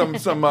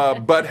 some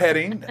butt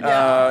heading.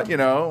 I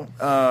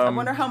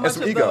wonder how much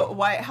of the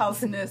White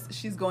House-ness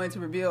she's going to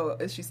reveal.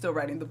 Is she still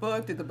writing the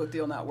book? Did the book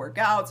deal not work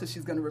out? So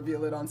she's going to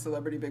reveal it on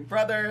Celebrity Big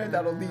Brother.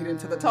 That'll lead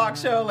into the talk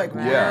show. Like,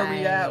 where are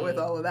we at with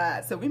all of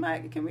that? So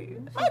might be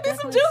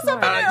some juice up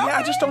in there. Yeah,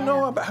 I just don't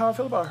know how I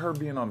feel about her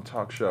being on a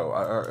talk show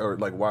or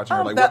like watching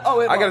her. Like,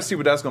 I got to see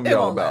what that's going to be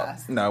all about.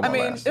 Last. No, it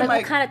won't last.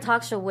 What kind of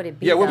talk show would it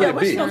be? Yeah, what would it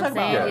be? You know what I'm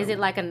saying? Is it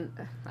like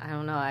I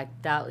don't know. I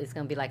doubt it's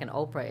going to be like an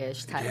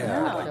Oprah-ish type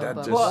of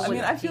talk show. Well, I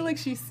mean, I feel like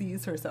she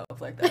sees herself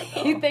like that.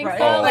 Though, you think right?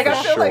 so? Like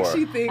I feel like sure.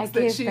 she thinks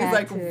that she's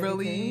like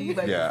really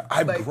like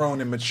I've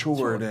grown and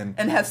matured and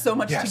has so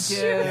much to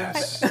give.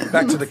 Yes.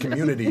 Back to the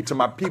community, to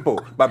my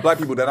people, my black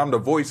people that I'm the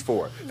voice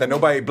for. That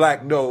nobody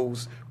black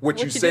knows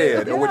what you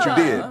said or what you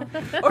did.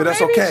 But that's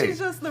maybe okay. She's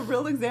just the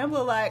real example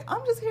of like,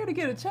 I'm just here to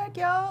get a check,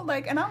 y'all.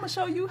 Like, and I'm gonna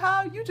show you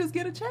how you just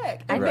get a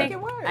check and make it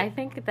work. I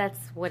think that's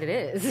what it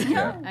is.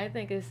 Yeah. I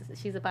think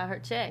she's about her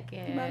check.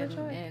 And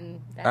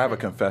I have a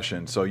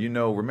confession. So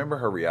remember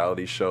her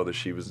reality show that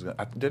she was?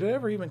 Did it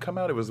ever even come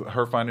out? It was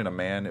her finding a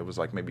man. It was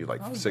like maybe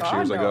 6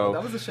 years ago.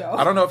 That was a show.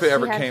 I don't know if it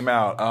ever came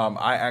out.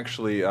 I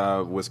actually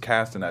was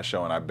cast in that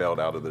show and I bailed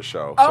out of the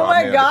show. Oh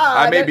my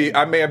God!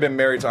 I may have been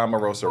married to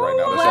Omarosa right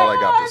now. That's all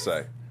I got to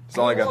say. That's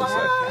all I got to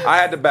say. I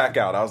had to back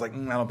out. I was like, I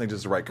don't think this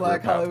is the right career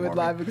path for me. Black Hollywood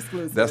Live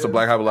exclusive. That's the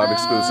Black Hollywood Live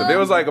exclusive. It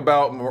was like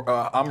about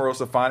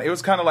Omarosa finding. It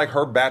was kind of like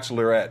her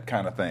Bachelorette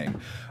kind of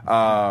thing.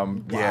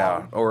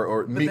 Yeah,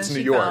 or Meets New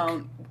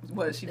York.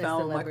 She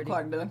found Michael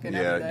Clark Duncan.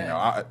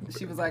 Yeah,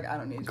 she was like, I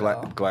don't need you.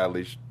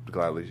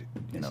 Gladly,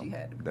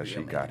 that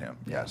she got him.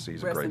 Yes,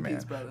 he's a great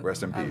man.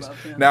 Rest in peace.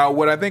 Now,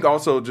 what I think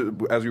also,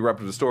 as we wrap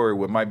up the story,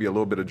 what might be a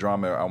little bit of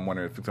drama, I'm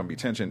wondering if it's going to be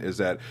tension, is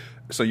that,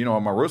 so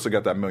Omarosa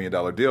got that $1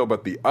 million deal,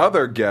 but the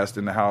other guests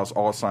in the house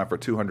all signed for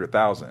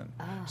 $200,000.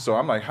 Oh. So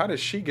I'm like, how does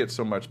she get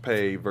so much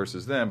pay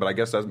versus them? But I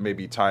guess that's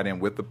maybe tied in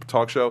with the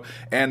talk show.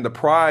 And the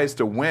prize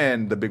to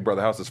win the Big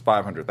Brother house is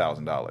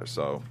 $500,000.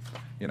 So,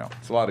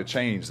 it's a lot of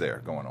change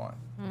there going on.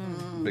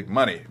 Big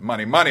money.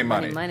 Money.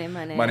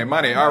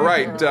 All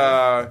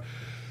right.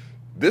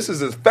 This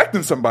is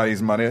affecting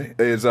somebody's money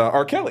is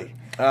R. Kelly.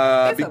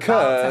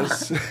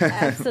 Because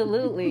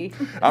absolutely.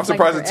 I'm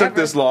surprised it took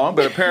this long,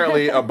 but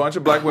apparently a bunch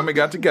of black women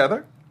got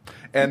together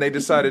and they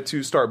decided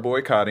to start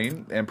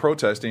boycotting and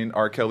protesting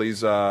R.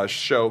 Kelly's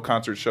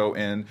concert show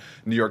in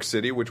New York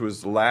City, which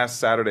was last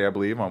Saturday, I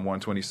believe, on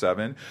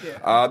 1/27.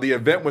 Yeah. The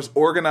event was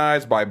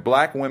organized by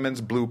Black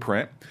Women's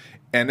Blueprint,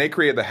 and they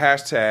created the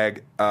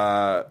hashtag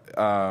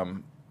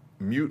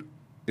mute.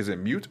 Is it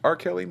Mute R.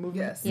 Kelly movement?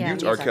 Yes. Yeah,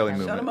 Mute Mute R. R. Kelly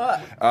Kelly. movement. Shut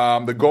 'em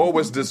up. The goal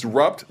was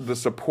disrupt the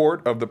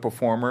support of the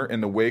performer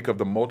in the wake of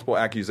the multiple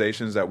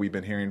accusations that we've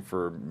been hearing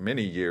for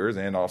many years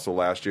and also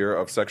last year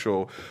of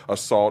sexual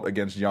assault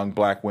against young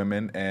Black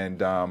women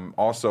and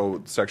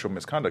also sexual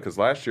misconduct. Because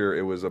last year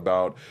it was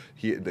about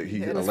he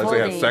allegedly had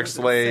holding- sex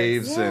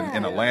slaves Yeah.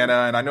 in Atlanta,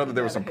 and I know that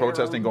there was He some had a harem.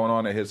 protesting going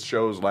on at his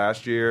shows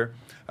last year.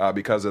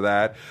 Because of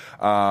that.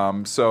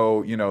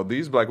 So,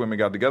 these Black women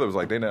got together. It was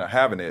like they're not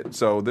having it.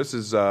 So this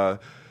is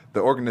the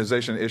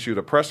organization issued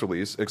a press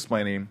release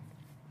explaining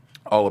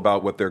all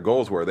about what their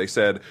goals were. They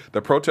said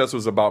the protest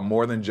was about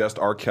more than just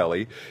R.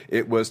 Kelly.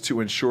 It was to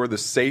ensure the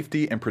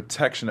safety and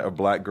protection of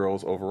Black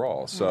girls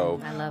overall. So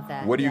I love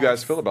that. what do you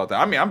guys feel about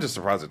that? I mean, I'm just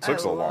surprised it took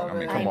so long. love I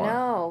mean, it. come I on.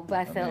 know, but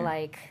I feel mean-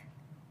 like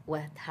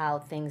with how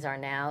things are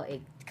now,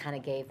 it kind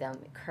of gave them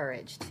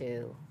courage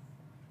to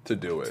To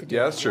do it. do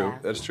Yeah, it, that's true. yeah.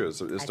 That's true.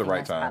 It's I the think right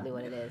that's time. probably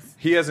what it is.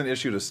 He hasn't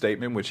issued a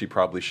statement, which he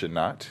probably should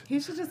not. He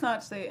should just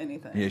not say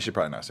anything. Yeah, he should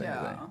probably not say Yeah.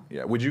 anything.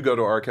 Yeah. Would you go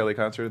to a R. Kelly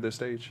concert at this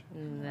stage?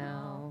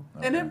 No.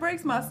 And it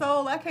breaks my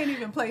soul. I can't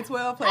even play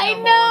 12 play I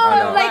no know.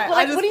 more. know. Like,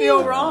 I just what do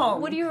feel you,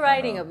 wrong. What are you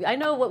writing? I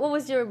know. What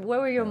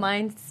were your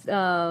minds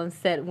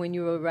set when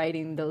you were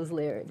writing those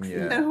lyrics?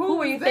 Yeah. And Who were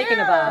was you thinking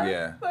there? about?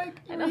 Yeah.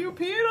 Like, know. you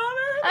peed on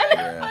her? I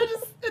know.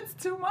 It's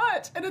too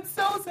much. And it's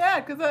so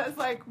sad because it's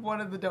like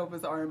one of the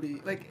dopest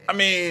R&B. Like, I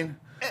mean,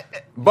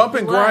 Bump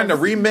and It Grind, the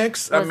was.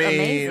 remix. I Was mean,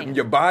 amazing.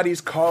 Your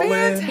Body's Calling.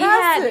 Fantastic. He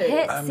had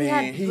hits. I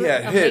mean, he really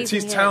had hits. amazing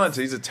He's hits.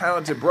 talented. He's a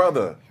talented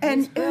brother.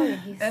 and,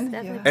 brilliant. He's and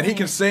definitely And he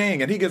can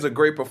sing, and he gives a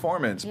great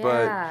performance.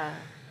 Yeah.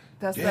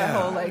 that's Yeah.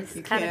 that whole, like, It's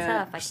you kind of can't.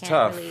 tough. I It's can't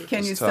tough. really. Can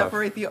It's you tough.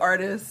 separate the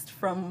artist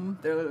from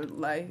their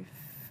life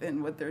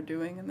and what they're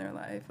doing in their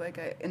life?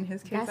 Like, in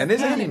his case, That's And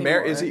isn't I he can't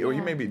married? anymore. Is he? Or he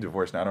Yeah. may be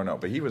divorced now. I don't know.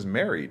 But he was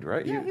married,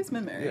 right? Yeah, he's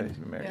been married. Yeah, he's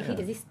been married.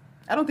 Is he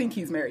I don't think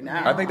he's married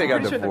now. I think they got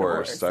I'm pretty sure they're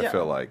divorced. I yeah.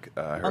 feel like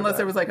I heard Unless that.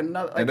 there was like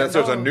another. Like Unless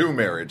there's a another- new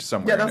marriage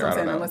somewhere. Yeah, in that's there. what I'm I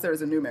saying. don't know. Unless there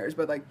was a new marriage,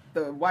 but like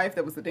the wife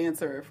that was the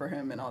dancer for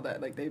him and all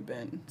that, like they've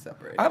been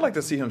separated. I'd like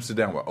to see him sit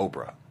down with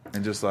Oprah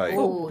and just like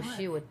Oh,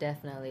 she would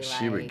definitely.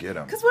 she would get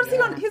him. Because what is he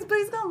Yeah. gonna? He's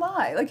gonna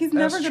lie. Like he's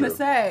That's never gonna true.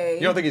 say.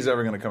 You don't think he's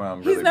ever going to come out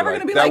and He's really never be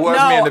gonna be that like, was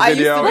no, me in the I used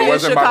video. to It be in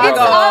wasn't my Chicago.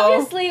 brother.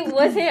 Obviously,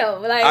 was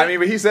him. Like, I mean,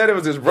 but he said it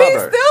was his He's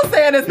brother. still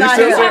saying it's not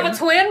still him. said- have a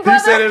twin He brother.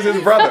 said it's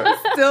his brother.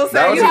 Still That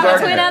saying was you his have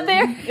a argument. twin out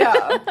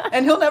there. Yeah,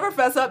 and he'll never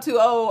fess up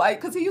to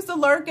because he used to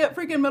lurk at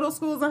freaking middle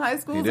schools and high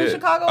schools in did.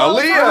 Chicago all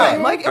the Aaliyah.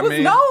 time. Like it I was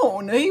mean-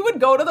 known he would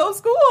go to those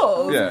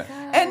schools. Yeah.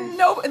 and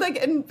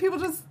and people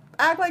just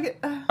act like it.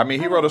 I mean,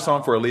 he wrote a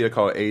song for Aaliyah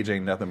called "Age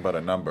Ain't Nothing But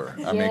a Number."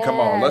 I mean, come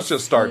on, let's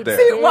just start there.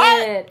 See,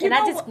 why? did. You And I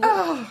know just-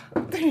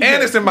 what?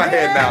 And it's in my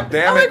head now.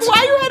 Damn I'm it! like,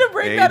 why you had to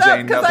bring Age that up?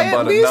 ain't Because nothing I but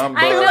at a least number.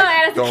 I know, and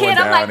as a Throwing kid, I'm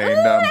down like, ain't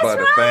 "Ooh, nothing that's but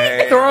a right."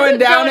 thing. throwing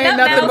down Throwing ain't down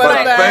nothing was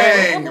but a like-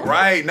 thing. Thing,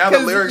 right? Now the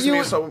 'Cause lyrics you-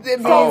 mean so. it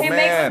makes- Oh It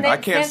man, makes I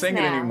can't sense sing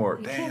it now. anymore.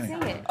 You can't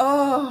Damn, sing it.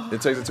 Oh,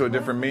 it takes it to a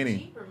different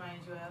meaning.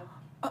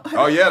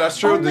 Oh yeah, that's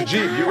true. The my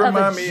Jeep. God. You Of a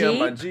remind me of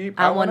my Jeep? Jeep.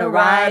 I wanna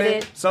ride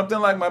it. Something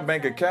like my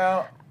bank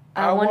account.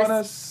 I want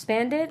wanna to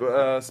spend it.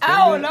 spend I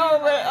don't it. know,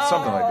 but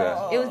Something like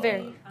that. It was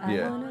very.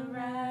 Yeah. I wanna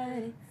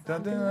ride it.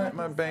 Something like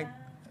my bank.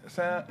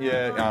 Sound.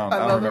 Yeah, I love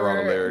don't remember all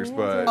the the lyrics,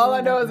 but all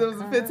I know is it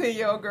was a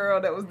 15-year-old girl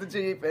that was the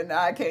Jeep, and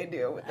I can't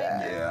deal with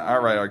that. yeah. All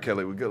right, R.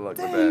 Kelly. Well, good luck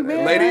with Dang, that.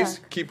 man.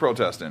 Ladies, keep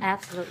protesting.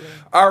 Absolutely.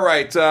 All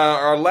right,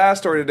 our last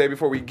story today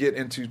before we get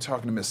into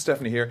talking to Miss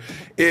Stephanie here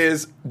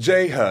is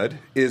J Hud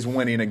is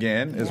winning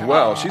again as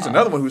well. She's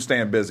another one who's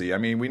staying busy. I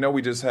mean, we know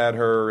we just had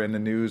her in the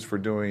news for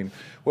doing,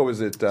 what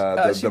was it, she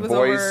the was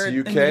Voice over in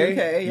UK?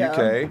 the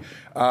UK,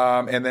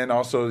 yeah. And then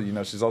also,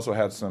 she's also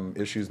had some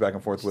issues back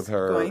and forth with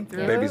her going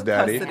through baby's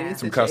daddy, custody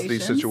some custody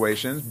situations.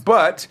 situations.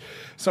 But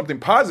something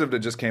positive that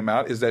just came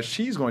out is that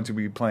she's going to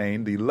be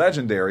playing the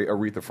legendary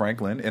Aretha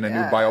Franklin in a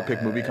new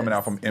biopic movie coming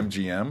out from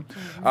MGM.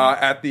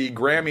 At the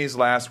Grammys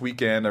last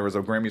weekend, there was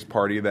a Grammys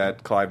party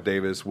that Clive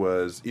Davis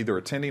was either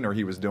attending or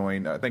he was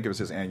doing. I think it was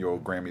his annual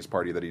Grammys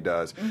party that he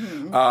does.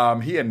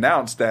 He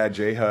announced that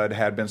J Hud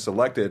had been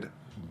selected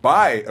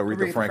by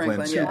Aretha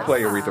Franklin to yes.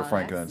 play Aretha Wow,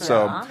 Franklin. that's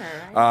So an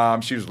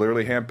honor, she was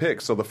literally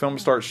handpicked. So the film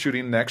starts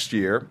shooting next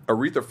year.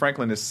 Aretha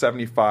Franklin is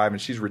 75 and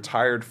she's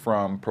retired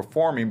from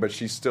performing, but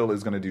she still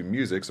is going to do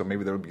music. So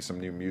maybe there will be some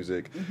new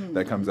music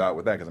that comes out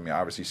with that. Because, I mean,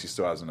 obviously she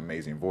still has an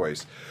amazing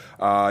voice.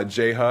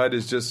 J Hud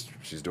is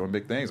she's doing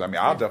big things. I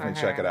mean, I'll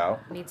definitely check it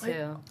out. Me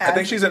too. I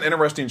think she's an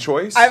interesting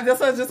choice. That's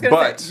what I was just gonna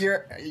But- say.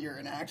 You're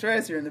an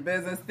actress. You're in the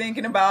business.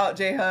 Thinking about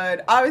J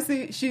Hud,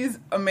 obviously she's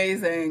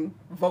amazing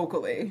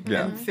vocally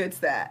Yeah. and fits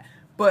that.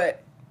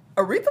 But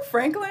Aretha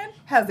Franklin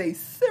has a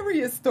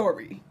serious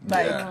story.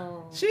 Like, Yeah.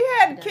 she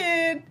had a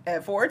kid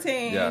at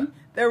 14. Yeah.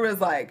 There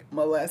was like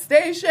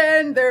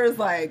molestation. There's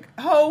like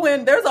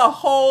hoeing. There's a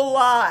whole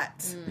lot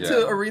to Yeah.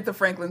 Aretha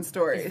Franklin's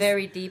story. It's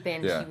very deep,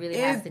 and Yeah. she really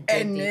has to dig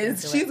deep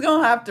into She's it.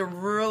 gonna have to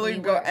really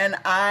go. Work. And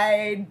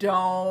I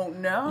don't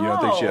know. You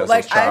don't think she has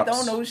like those chops? I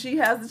don't know if she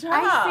has the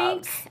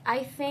chops. I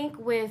think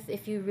with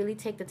if you really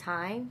take the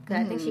time,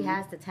 because I think she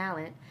has the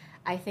talent.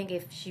 I think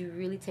if she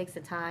really takes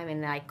the time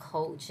and like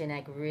coach and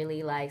like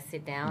really like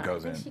sit down,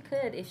 Goes I think in. she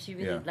could if she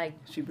really Yeah. like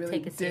She really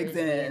take it digs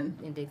seriously in.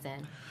 and digs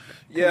in.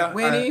 Yeah.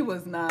 Winnie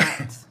was not.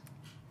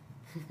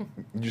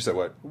 You said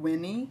what?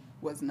 Winnie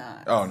was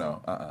not. Oh,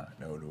 no. No.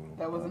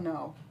 That was a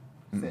no,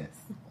 sis.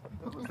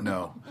 That was a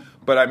No.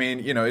 But I mean,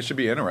 it should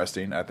be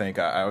interesting. I think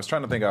I was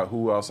trying to think out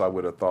who else I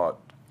would have thought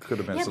could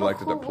have been Yeah, but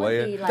selected who to would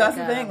play be, it. like, That's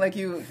the thing, like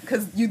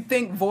because you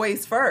think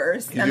voice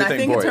first, You and do I think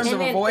think voice. in terms of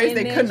And a then voice,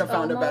 they image couldn't have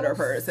found a better almost,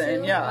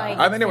 person. too, Yeah, like-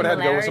 I think they would have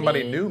had to go with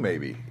somebody Similarity. new,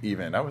 maybe.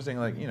 Even I was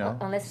thinking, like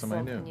Unless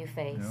somebody some new, new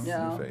face.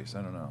 Yeah. new face.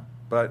 I don't know,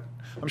 but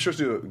I'm sure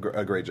she'll do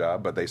a great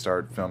job. But they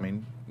start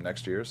filming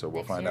next year, so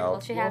we'll Next find year, out.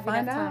 well, she has We'll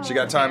find enough time. out. She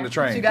got time to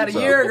train. she got a so.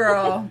 year,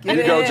 girl. Get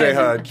You go, in. J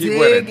Hud. Keep Dig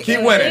winning. Keep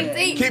in. winning.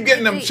 Dig Keep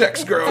getting them deep.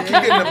 checks, girl. Keep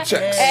getting them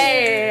checks.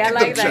 Hey, I Get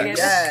like them that. checks.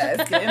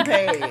 Yes, getting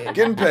paid.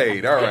 Getting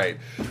paid. All right.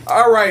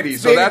 All righty.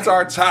 So Big- that's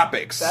our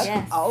topics That's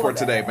Yes. all for of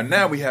today. that. But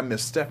now we have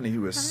Miss Stephanie,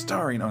 who is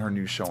starring on her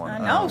new show on. I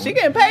know she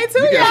getting paid too.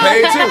 You getting y'all.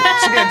 paid too.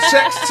 She getting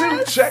checks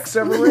too. Checks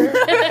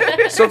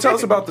everywhere. So tell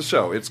us about the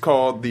show. It's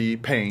called The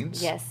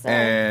Pains. Yes, sir.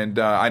 And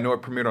I know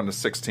it premiered on the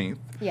 16th.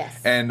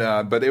 Yes. And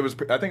but it was.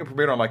 I think it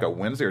premiered on like a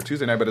Wednesday or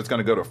Tuesday night, but it's going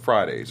to go to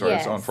Fridays, or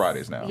it's on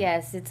Fridays now.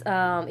 Yes, it's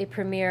it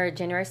premiered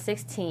January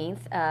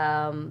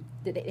 16th.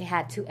 It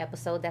had 2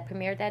 episodes that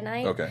premiered that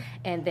night. Okay.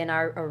 And then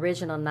our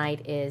original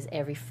night is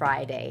every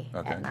Friday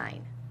Okay. at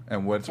 9.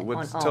 And what's On tell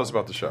us all.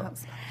 about the show?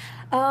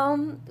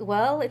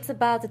 Well, it's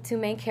about the 2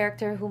 main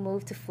character who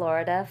moved to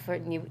Florida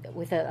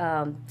with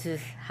a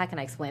how can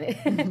I explain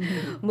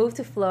it? Moved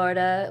to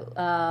Florida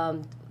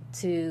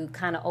to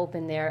kind of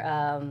open their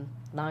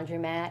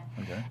laundromat.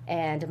 Okay.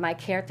 And my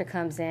character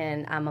comes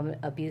in. I'm an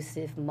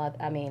abusive mother.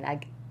 I mean,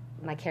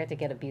 my character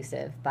get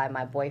abusive by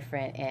my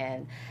boyfriend,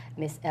 and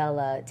Miss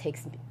Ella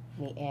takes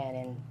me in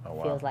and Oh,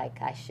 wow. feels like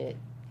I should,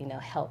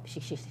 help. She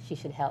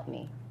should help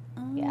me.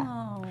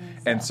 Yeah.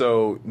 And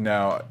so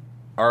now,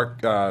 I was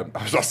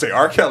about to say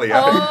R. Kelly.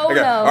 Oh, Okay,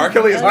 no. R.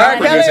 Kelly is R. not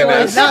Kelly producing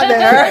was this. not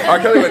there. R.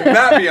 Kelly would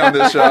not be on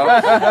this show.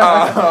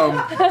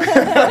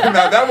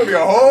 Now that would be a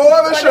whole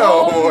other Like a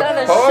show, whole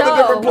nother whole other show.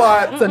 different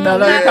plot. It's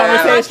another Yeah.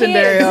 conversation,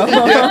 My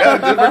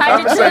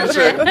kids.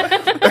 Daryl.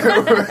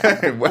 Different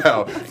conversation.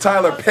 Well,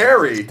 Tyler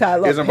Perry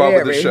Tyler is involved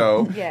with the Perry.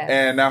 show. Yes.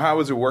 And now, how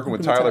was it working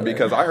with Tyler?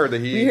 Because I heard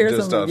that We he hear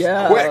just some,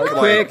 does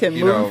quick, and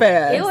you moving know.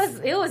 fast.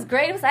 It was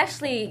great. It was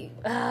actually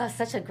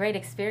such a great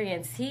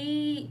experience.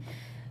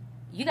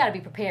 You got to be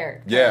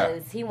prepared. Yeah.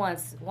 Because he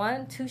wants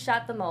 1-2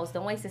 shot the most.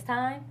 Don't waste his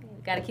time.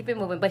 You got to keep it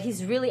moving. But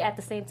he's really, at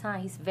the same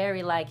time, he's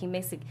very he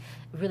makes it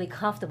really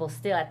comfortable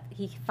still.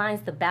 He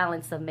finds the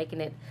balance of making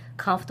it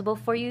comfortable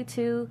for you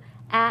to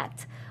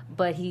act,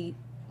 but he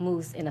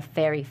moves in a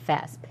very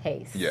fast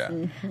pace. Yeah.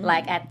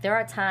 There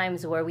are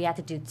times where we have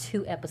to do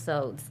 2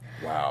 episodes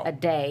Wow. a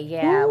day.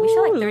 Yeah, we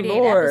show Ooh, like 38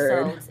 Lord.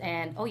 episodes,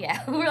 and we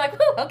were like,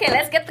 "Whew, okay,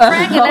 let's get the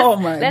cracking. Oh,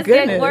 my Let's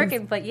goodness. get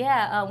working." But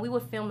yeah, we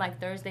would film like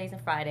Thursdays and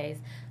Fridays,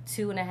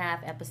 2.5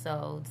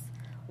 episodes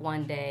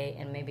one day,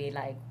 and maybe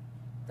like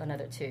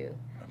another 2.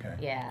 Okay.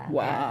 Yeah.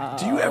 Wow.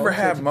 Do you ever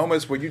have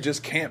moments where you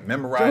just can't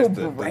memorize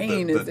Your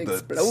brain is the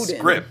exploding.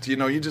 script?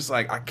 You just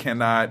like, I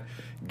cannot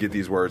get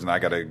these words, and I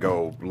got to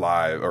go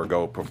live or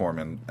go perform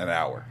in an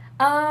hour.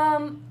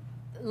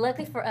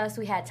 Luckily for us,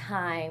 we had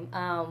time.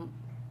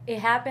 It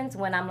happens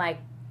when I'm like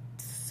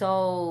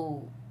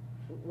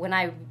when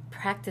I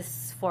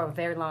practice for a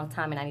very long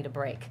time and I need a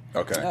break.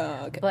 Okay.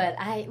 Okay. But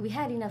we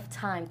had enough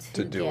time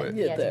To do it.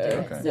 Yeah, to there. do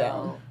it. Okay.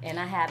 So, and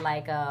I had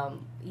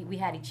we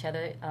had each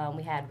other.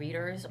 We had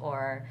readers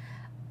or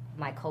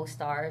my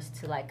co-stars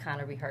to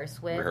kind of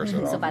rehearse with. Rehearse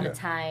it so off, by yeah. the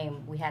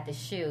time we had to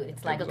shoot,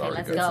 it's like, was okay, already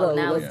let's good. go. So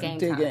Now let's it's game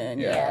dig time. in,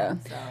 yeah.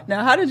 So.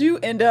 Now, how did you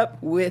end up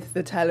with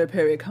the Tyler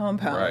Perry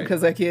compound? Right.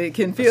 Because it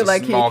can feel a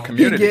like small he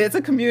community. gets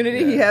a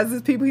community. He Yeah. has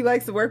his people he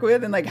likes to work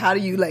with, and how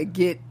do you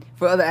get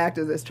for other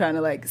actors that's trying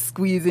to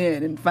squeeze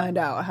in and find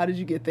out? How did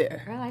you get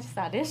there? Girl, I just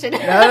auditioned.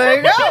 There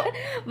you go.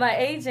 My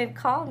agent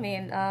called me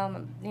and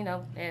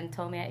and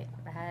told me I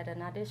had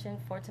an audition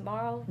for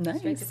tomorrow. Nice.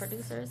 Straight to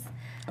producers.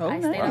 Oh, I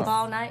stayed nice. up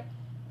all night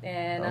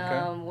and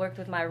Okay. worked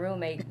with my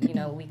roommate.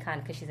 We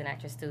because she's an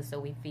actress too, so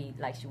we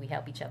we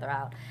help each other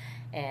out,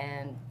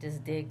 and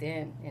just digged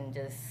in and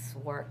just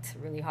worked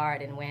really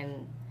hard. And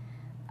when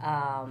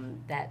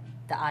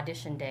the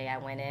audition day, I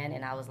went in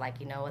and I was like,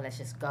 let's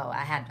just go.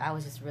 I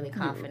was just really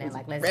confident,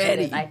 let's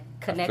ready. do this. I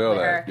connect feel with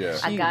that, her. yeah.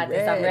 I She got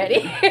this. I'm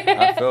ready. ready.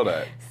 I feel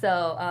that. So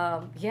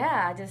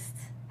I just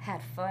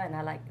had fun.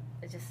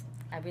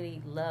 I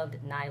really loved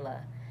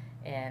Nyla,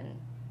 and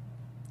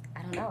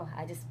I don't know.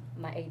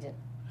 My agent.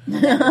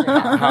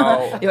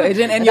 How Your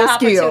agent and The your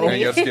skill. opportunity.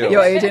 and your skills.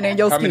 Your agent and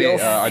your How many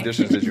skills.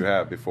 auditions did you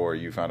have before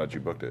you found out you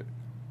booked it?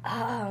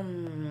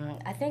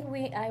 I think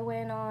I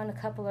went on a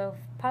couple of,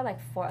 probably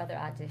like 4 other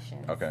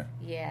auditions. Okay.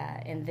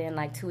 Yeah, and then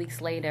like 2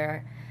 weeks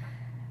later,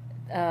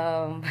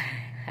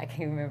 I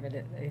can't remember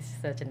that. It's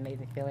such an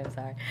amazing feeling. I'm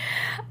sorry.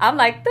 I'm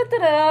like,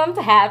 I'm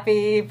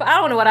happy. I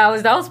don't know what I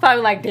was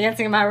probably like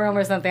dancing in my room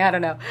or something. I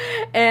don't know.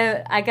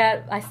 And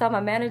I saw my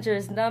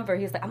manager's number.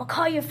 He was like, I'm going to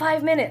call you in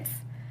 5 minutes.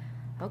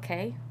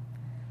 Okay.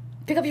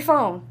 Pick up your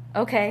phone.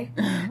 Okay.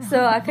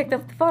 So I picked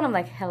up the phone. I'm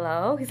like,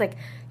 hello. He's like,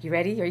 you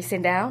ready? Are you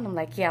sitting down? I'm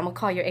like, yeah, I'm going to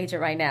call your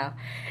agent right now.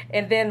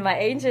 And then my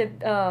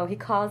agent, he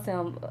calls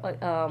him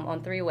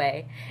on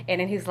 3-way. And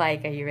then he's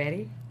like, are you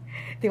ready?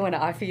 They want to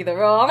offer you the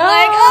role. I'm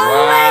like,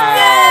 oh my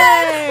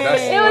God.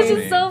 It was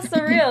just so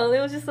surreal.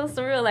 It was just so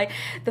surreal. Like,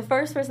 the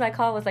first person I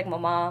called was like my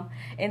mom.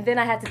 And then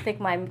I had to thank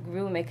my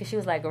roommate because she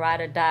was like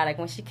ride or die. Like,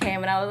 when she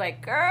came and I was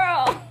like,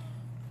 girl,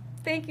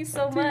 thank you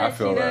so much. I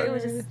feel that. It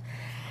was just...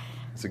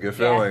 It's a good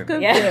feeling.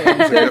 Good Yeah. feeling.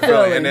 It's a good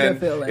feeling. And Good then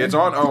feeling. it's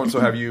on OWN, so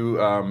have you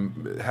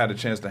had a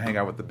chance to hang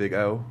out with the Big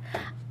O?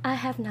 I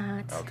have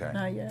not. Okay.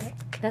 Not yet.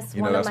 That's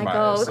You know, one of that's my my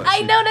goals. so I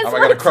she- know that's I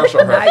got a crush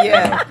on her. Not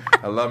yet.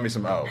 I love me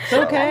some O.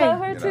 So, Okay. I love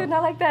her You too. know.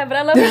 Not like that, but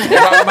I love her too. in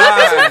my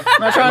mind,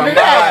 Not trying to in do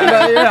that,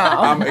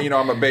 my but mind,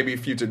 I'm a baby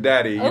future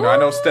daddy. You know, I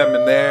know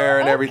Stedman there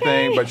and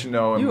everything, okay. but you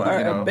know, You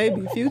are know, a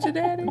baby future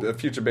daddy? the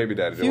future baby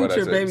daddy. Future what I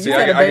said. baby. See, You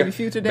said I a baby get-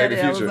 future daddy.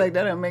 baby I was future. like,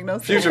 that doesn't make no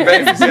sense. Future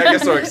baby. See, I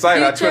get so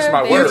excited. I twist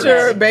my Future words.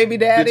 Future baby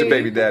daddy. Future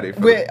baby daddy.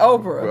 With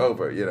Oprah. With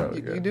Oprah, you know.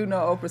 You do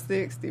know Oprah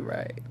 60,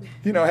 right?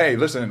 You know, hey,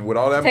 listen, with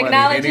all that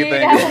Technology, money,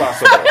 anything is yeah.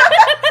 possible.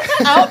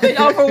 I don't think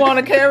Oprah want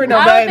to carry no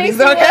I don't think babies,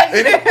 so.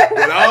 okay?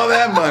 With all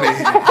that money,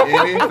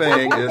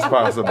 anything is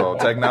possible.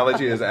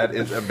 Technology is at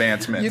its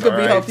advancement. You could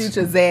be all her right?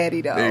 future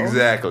zaddy, though.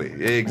 Exactly.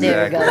 There you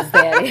Exactly. go,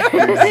 Daddy.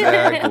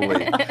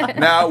 Exactly.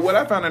 Now, what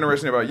I found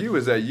interesting about you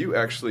is that you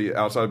actually,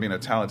 outside of being a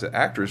talented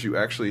actress, you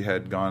actually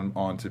had gone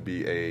on to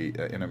be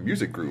in a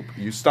music group.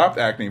 You stopped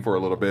acting for a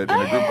little bit in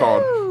a group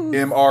called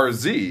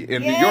MRZ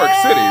in New York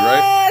City,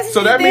 right?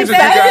 So that means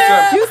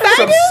that you got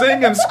some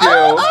singing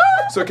skills.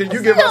 So can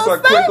you give us a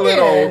quick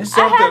little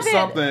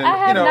something? I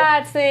have You know.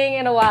 not sing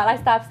in a while. I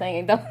stopped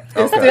singing though. It's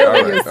Okay, still all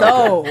in right, your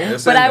soul. okay.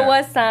 It's But in I there.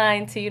 was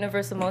signed to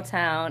Universal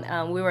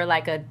Motown. We were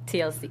like a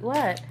TLC.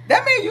 What?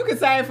 That means you can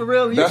sing for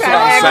real. You That's trying what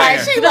to I'm act like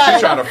saying. she like,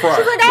 She's trying to front.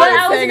 She's like, But I I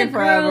was was in a singing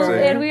group, forever.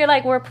 and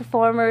we were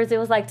performers. It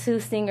was like 2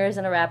 singers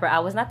and a rapper. I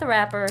was not the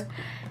rapper,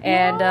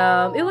 and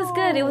it was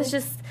good. It was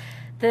just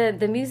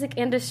the music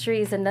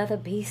industry is another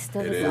beast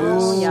of It its is.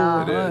 own,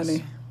 y'all. It is.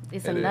 honey.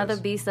 It's It another is.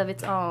 beast of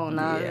its own.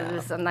 Yeah.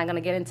 I'm not gonna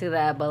get into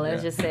that, but let's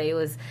Yeah. just say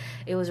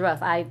it was rough.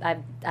 I've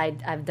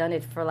done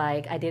it for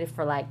I did it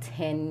for like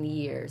 10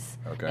 years,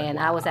 Okay. and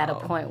I was at a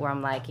point where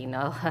I'm like,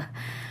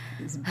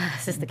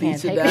 sister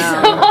can't Beat you take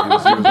down. it. You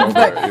was over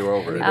it. You were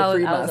over it.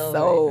 Free my over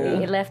soul.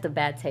 it. It left a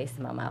bad taste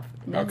in my mouth.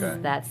 Okay.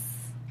 That's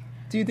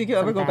Do you think you'll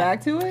ever go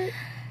back to it?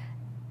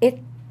 it.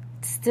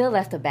 Still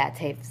left a bad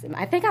taste.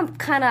 I think I'm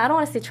kind of, I don't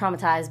want to say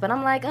traumatized, but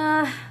I'm like,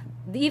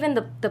 even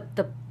the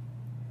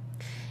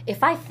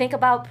if I think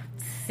about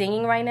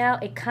singing right now,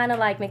 it kind of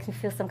like makes me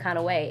feel some kind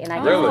of way, and I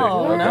Really?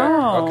 Oh, Okay.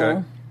 no.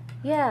 Okay.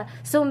 yeah.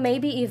 So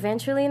maybe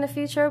eventually in the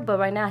future, but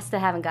right now I still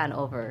haven't gotten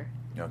over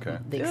Okay.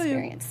 the Feel you.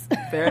 experience.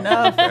 Fair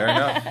enough. Fair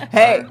enough.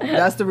 Hey,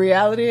 that's the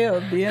reality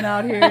of being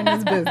out here in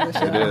this business.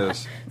 It y'all.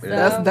 is.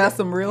 It That's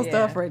some real Yeah.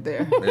 stuff right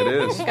there. is. It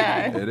is.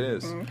 Okay. It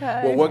is.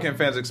 Okay. Well, what can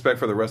fans expect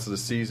for the rest of the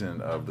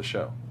season of the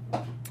show?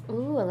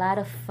 Ooh, a lot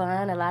of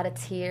fun, a lot of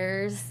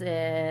tears,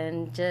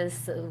 and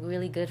just a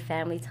really good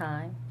family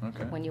time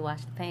Okay. when you watch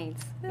the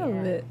paints.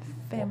 Love it.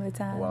 Family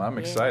time. Well, I'm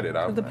excited.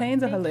 the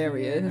pains are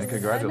hilarious. And I know,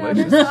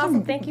 congratulations. that's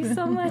awesome. Thank you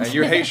so much. And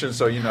you're Haitian,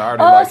 so you know I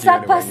already Oh, like you ça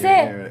anyway.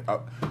 passe.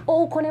 Oh,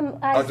 Oh, connais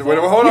wait, wait,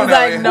 hold on He's now.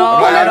 like, no,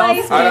 I'm I don't I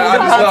speak just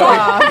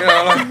love it. You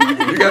know,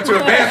 like, you got too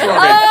advanced for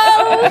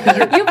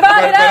me. Oh, you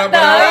brought it up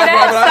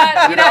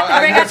though. You know,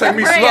 you gotta take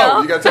me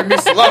slow. You gotta take me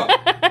slow.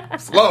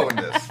 Slow in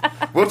this.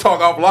 We'll talk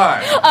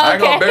offline. I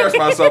ain't gonna embarrass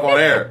myself on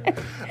air.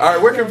 All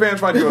right, where can fans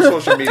find you on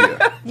social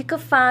media? You can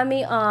find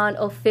me on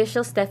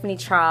official Stephanie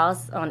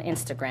Charles on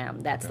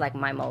Instagram. That's like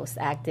my most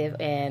active,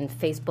 and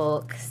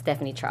Facebook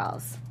Stephanie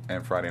Charles.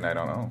 And Friday Night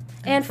on OWN.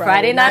 And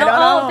Friday night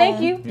on. Thank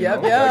you.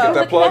 Yep, Get yep.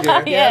 that plug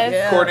in. Yes.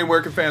 Yeah. Courtney,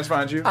 where can fans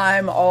find you?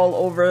 I'm all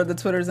over the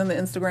Twitters and the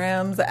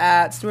Instagrams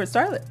at Stuart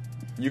Starlet.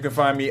 You can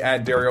find me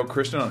at Daryl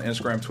Christian on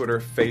Instagram,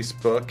 Twitter,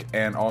 Facebook,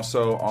 and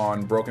also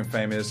on Broken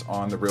Famous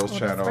on the Reels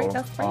channel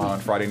that's right. on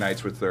Friday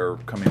nights with their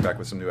coming back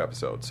with some new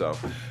episodes. So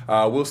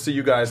we'll see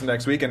you guys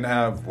next week and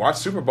watch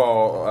Super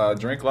Bowl,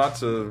 drink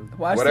lots of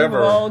Watch whatever.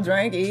 Super Bowl,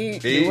 drink, eat,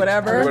 Eat, do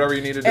whatever. do whatever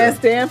you need to do. And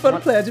stand for the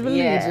Pledge of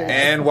Allegiance.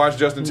 And watch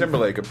Justin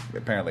Timberlake,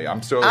 apparently.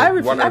 I'm still I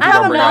wondering if I he's going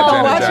don't to bring know. out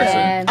Janet Watch Jackson.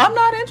 it. I'm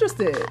not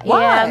interested.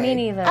 Why? Yeah, me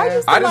neither. I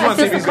just I just like want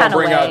to see if he's some going to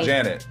bring kinda out way.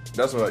 Janet.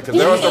 That's what, because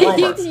that was the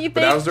rumor. You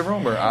But that think? was the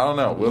rumor. I don't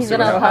know. We'll He's see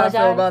gonna know how I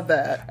feel apologize? about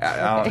that.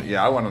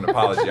 I want an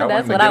apology. I want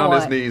That's him to what get I on his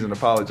want. knees and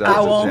apologize. I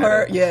to want Janet.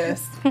 her.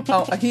 Yes.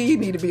 Oh, he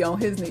need to be on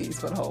his knees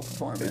for the whole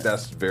performance.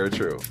 That's very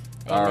true.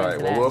 All Amen right.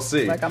 to Well, that. we'll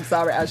see. Like, I'm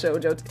sorry I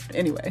showed your.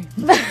 Anyway.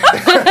 We're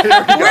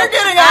We're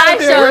getting out I of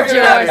here. showed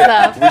your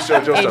stuff. We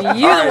showed your stuff. And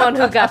you All the right. one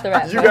who got the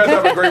rest. You guys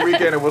have a great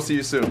weekend, and we'll see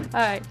you soon. All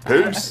right.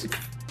 Peace.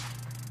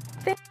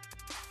 From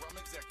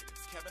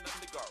executives Kevin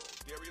Undergaro,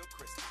 Dario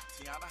Christie,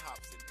 Tiana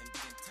Hobson, and the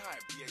entire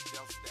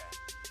BHL staff,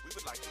 we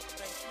would like to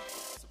thank you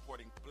for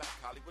supporting Black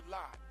Hollywood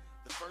Live,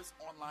 the first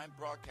online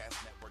broadcast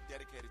network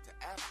dedicated to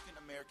African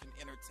American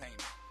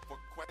entertainment. For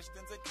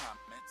questions and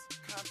comments,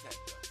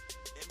 contact us.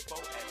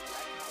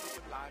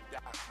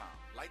 info@blackhollywoodlive.com.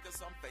 Like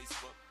us on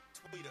Facebook,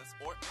 tweet us,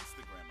 or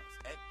Instagram us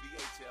at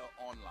BHL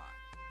Online.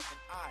 And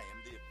I am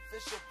the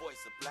official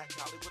voice of Black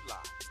Hollywood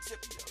Live,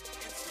 Tipia,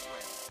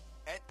 Instagram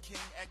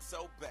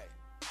 @KingXOBay.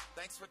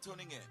 Thanks for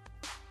tuning in.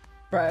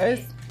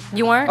 Bryce.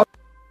 You weren't?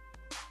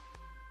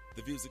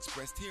 The views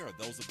expressed here are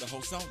those of the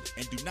host only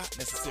and do not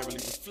necessarily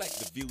reflect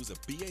the views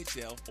of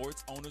BHL or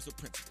its owners or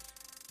principals.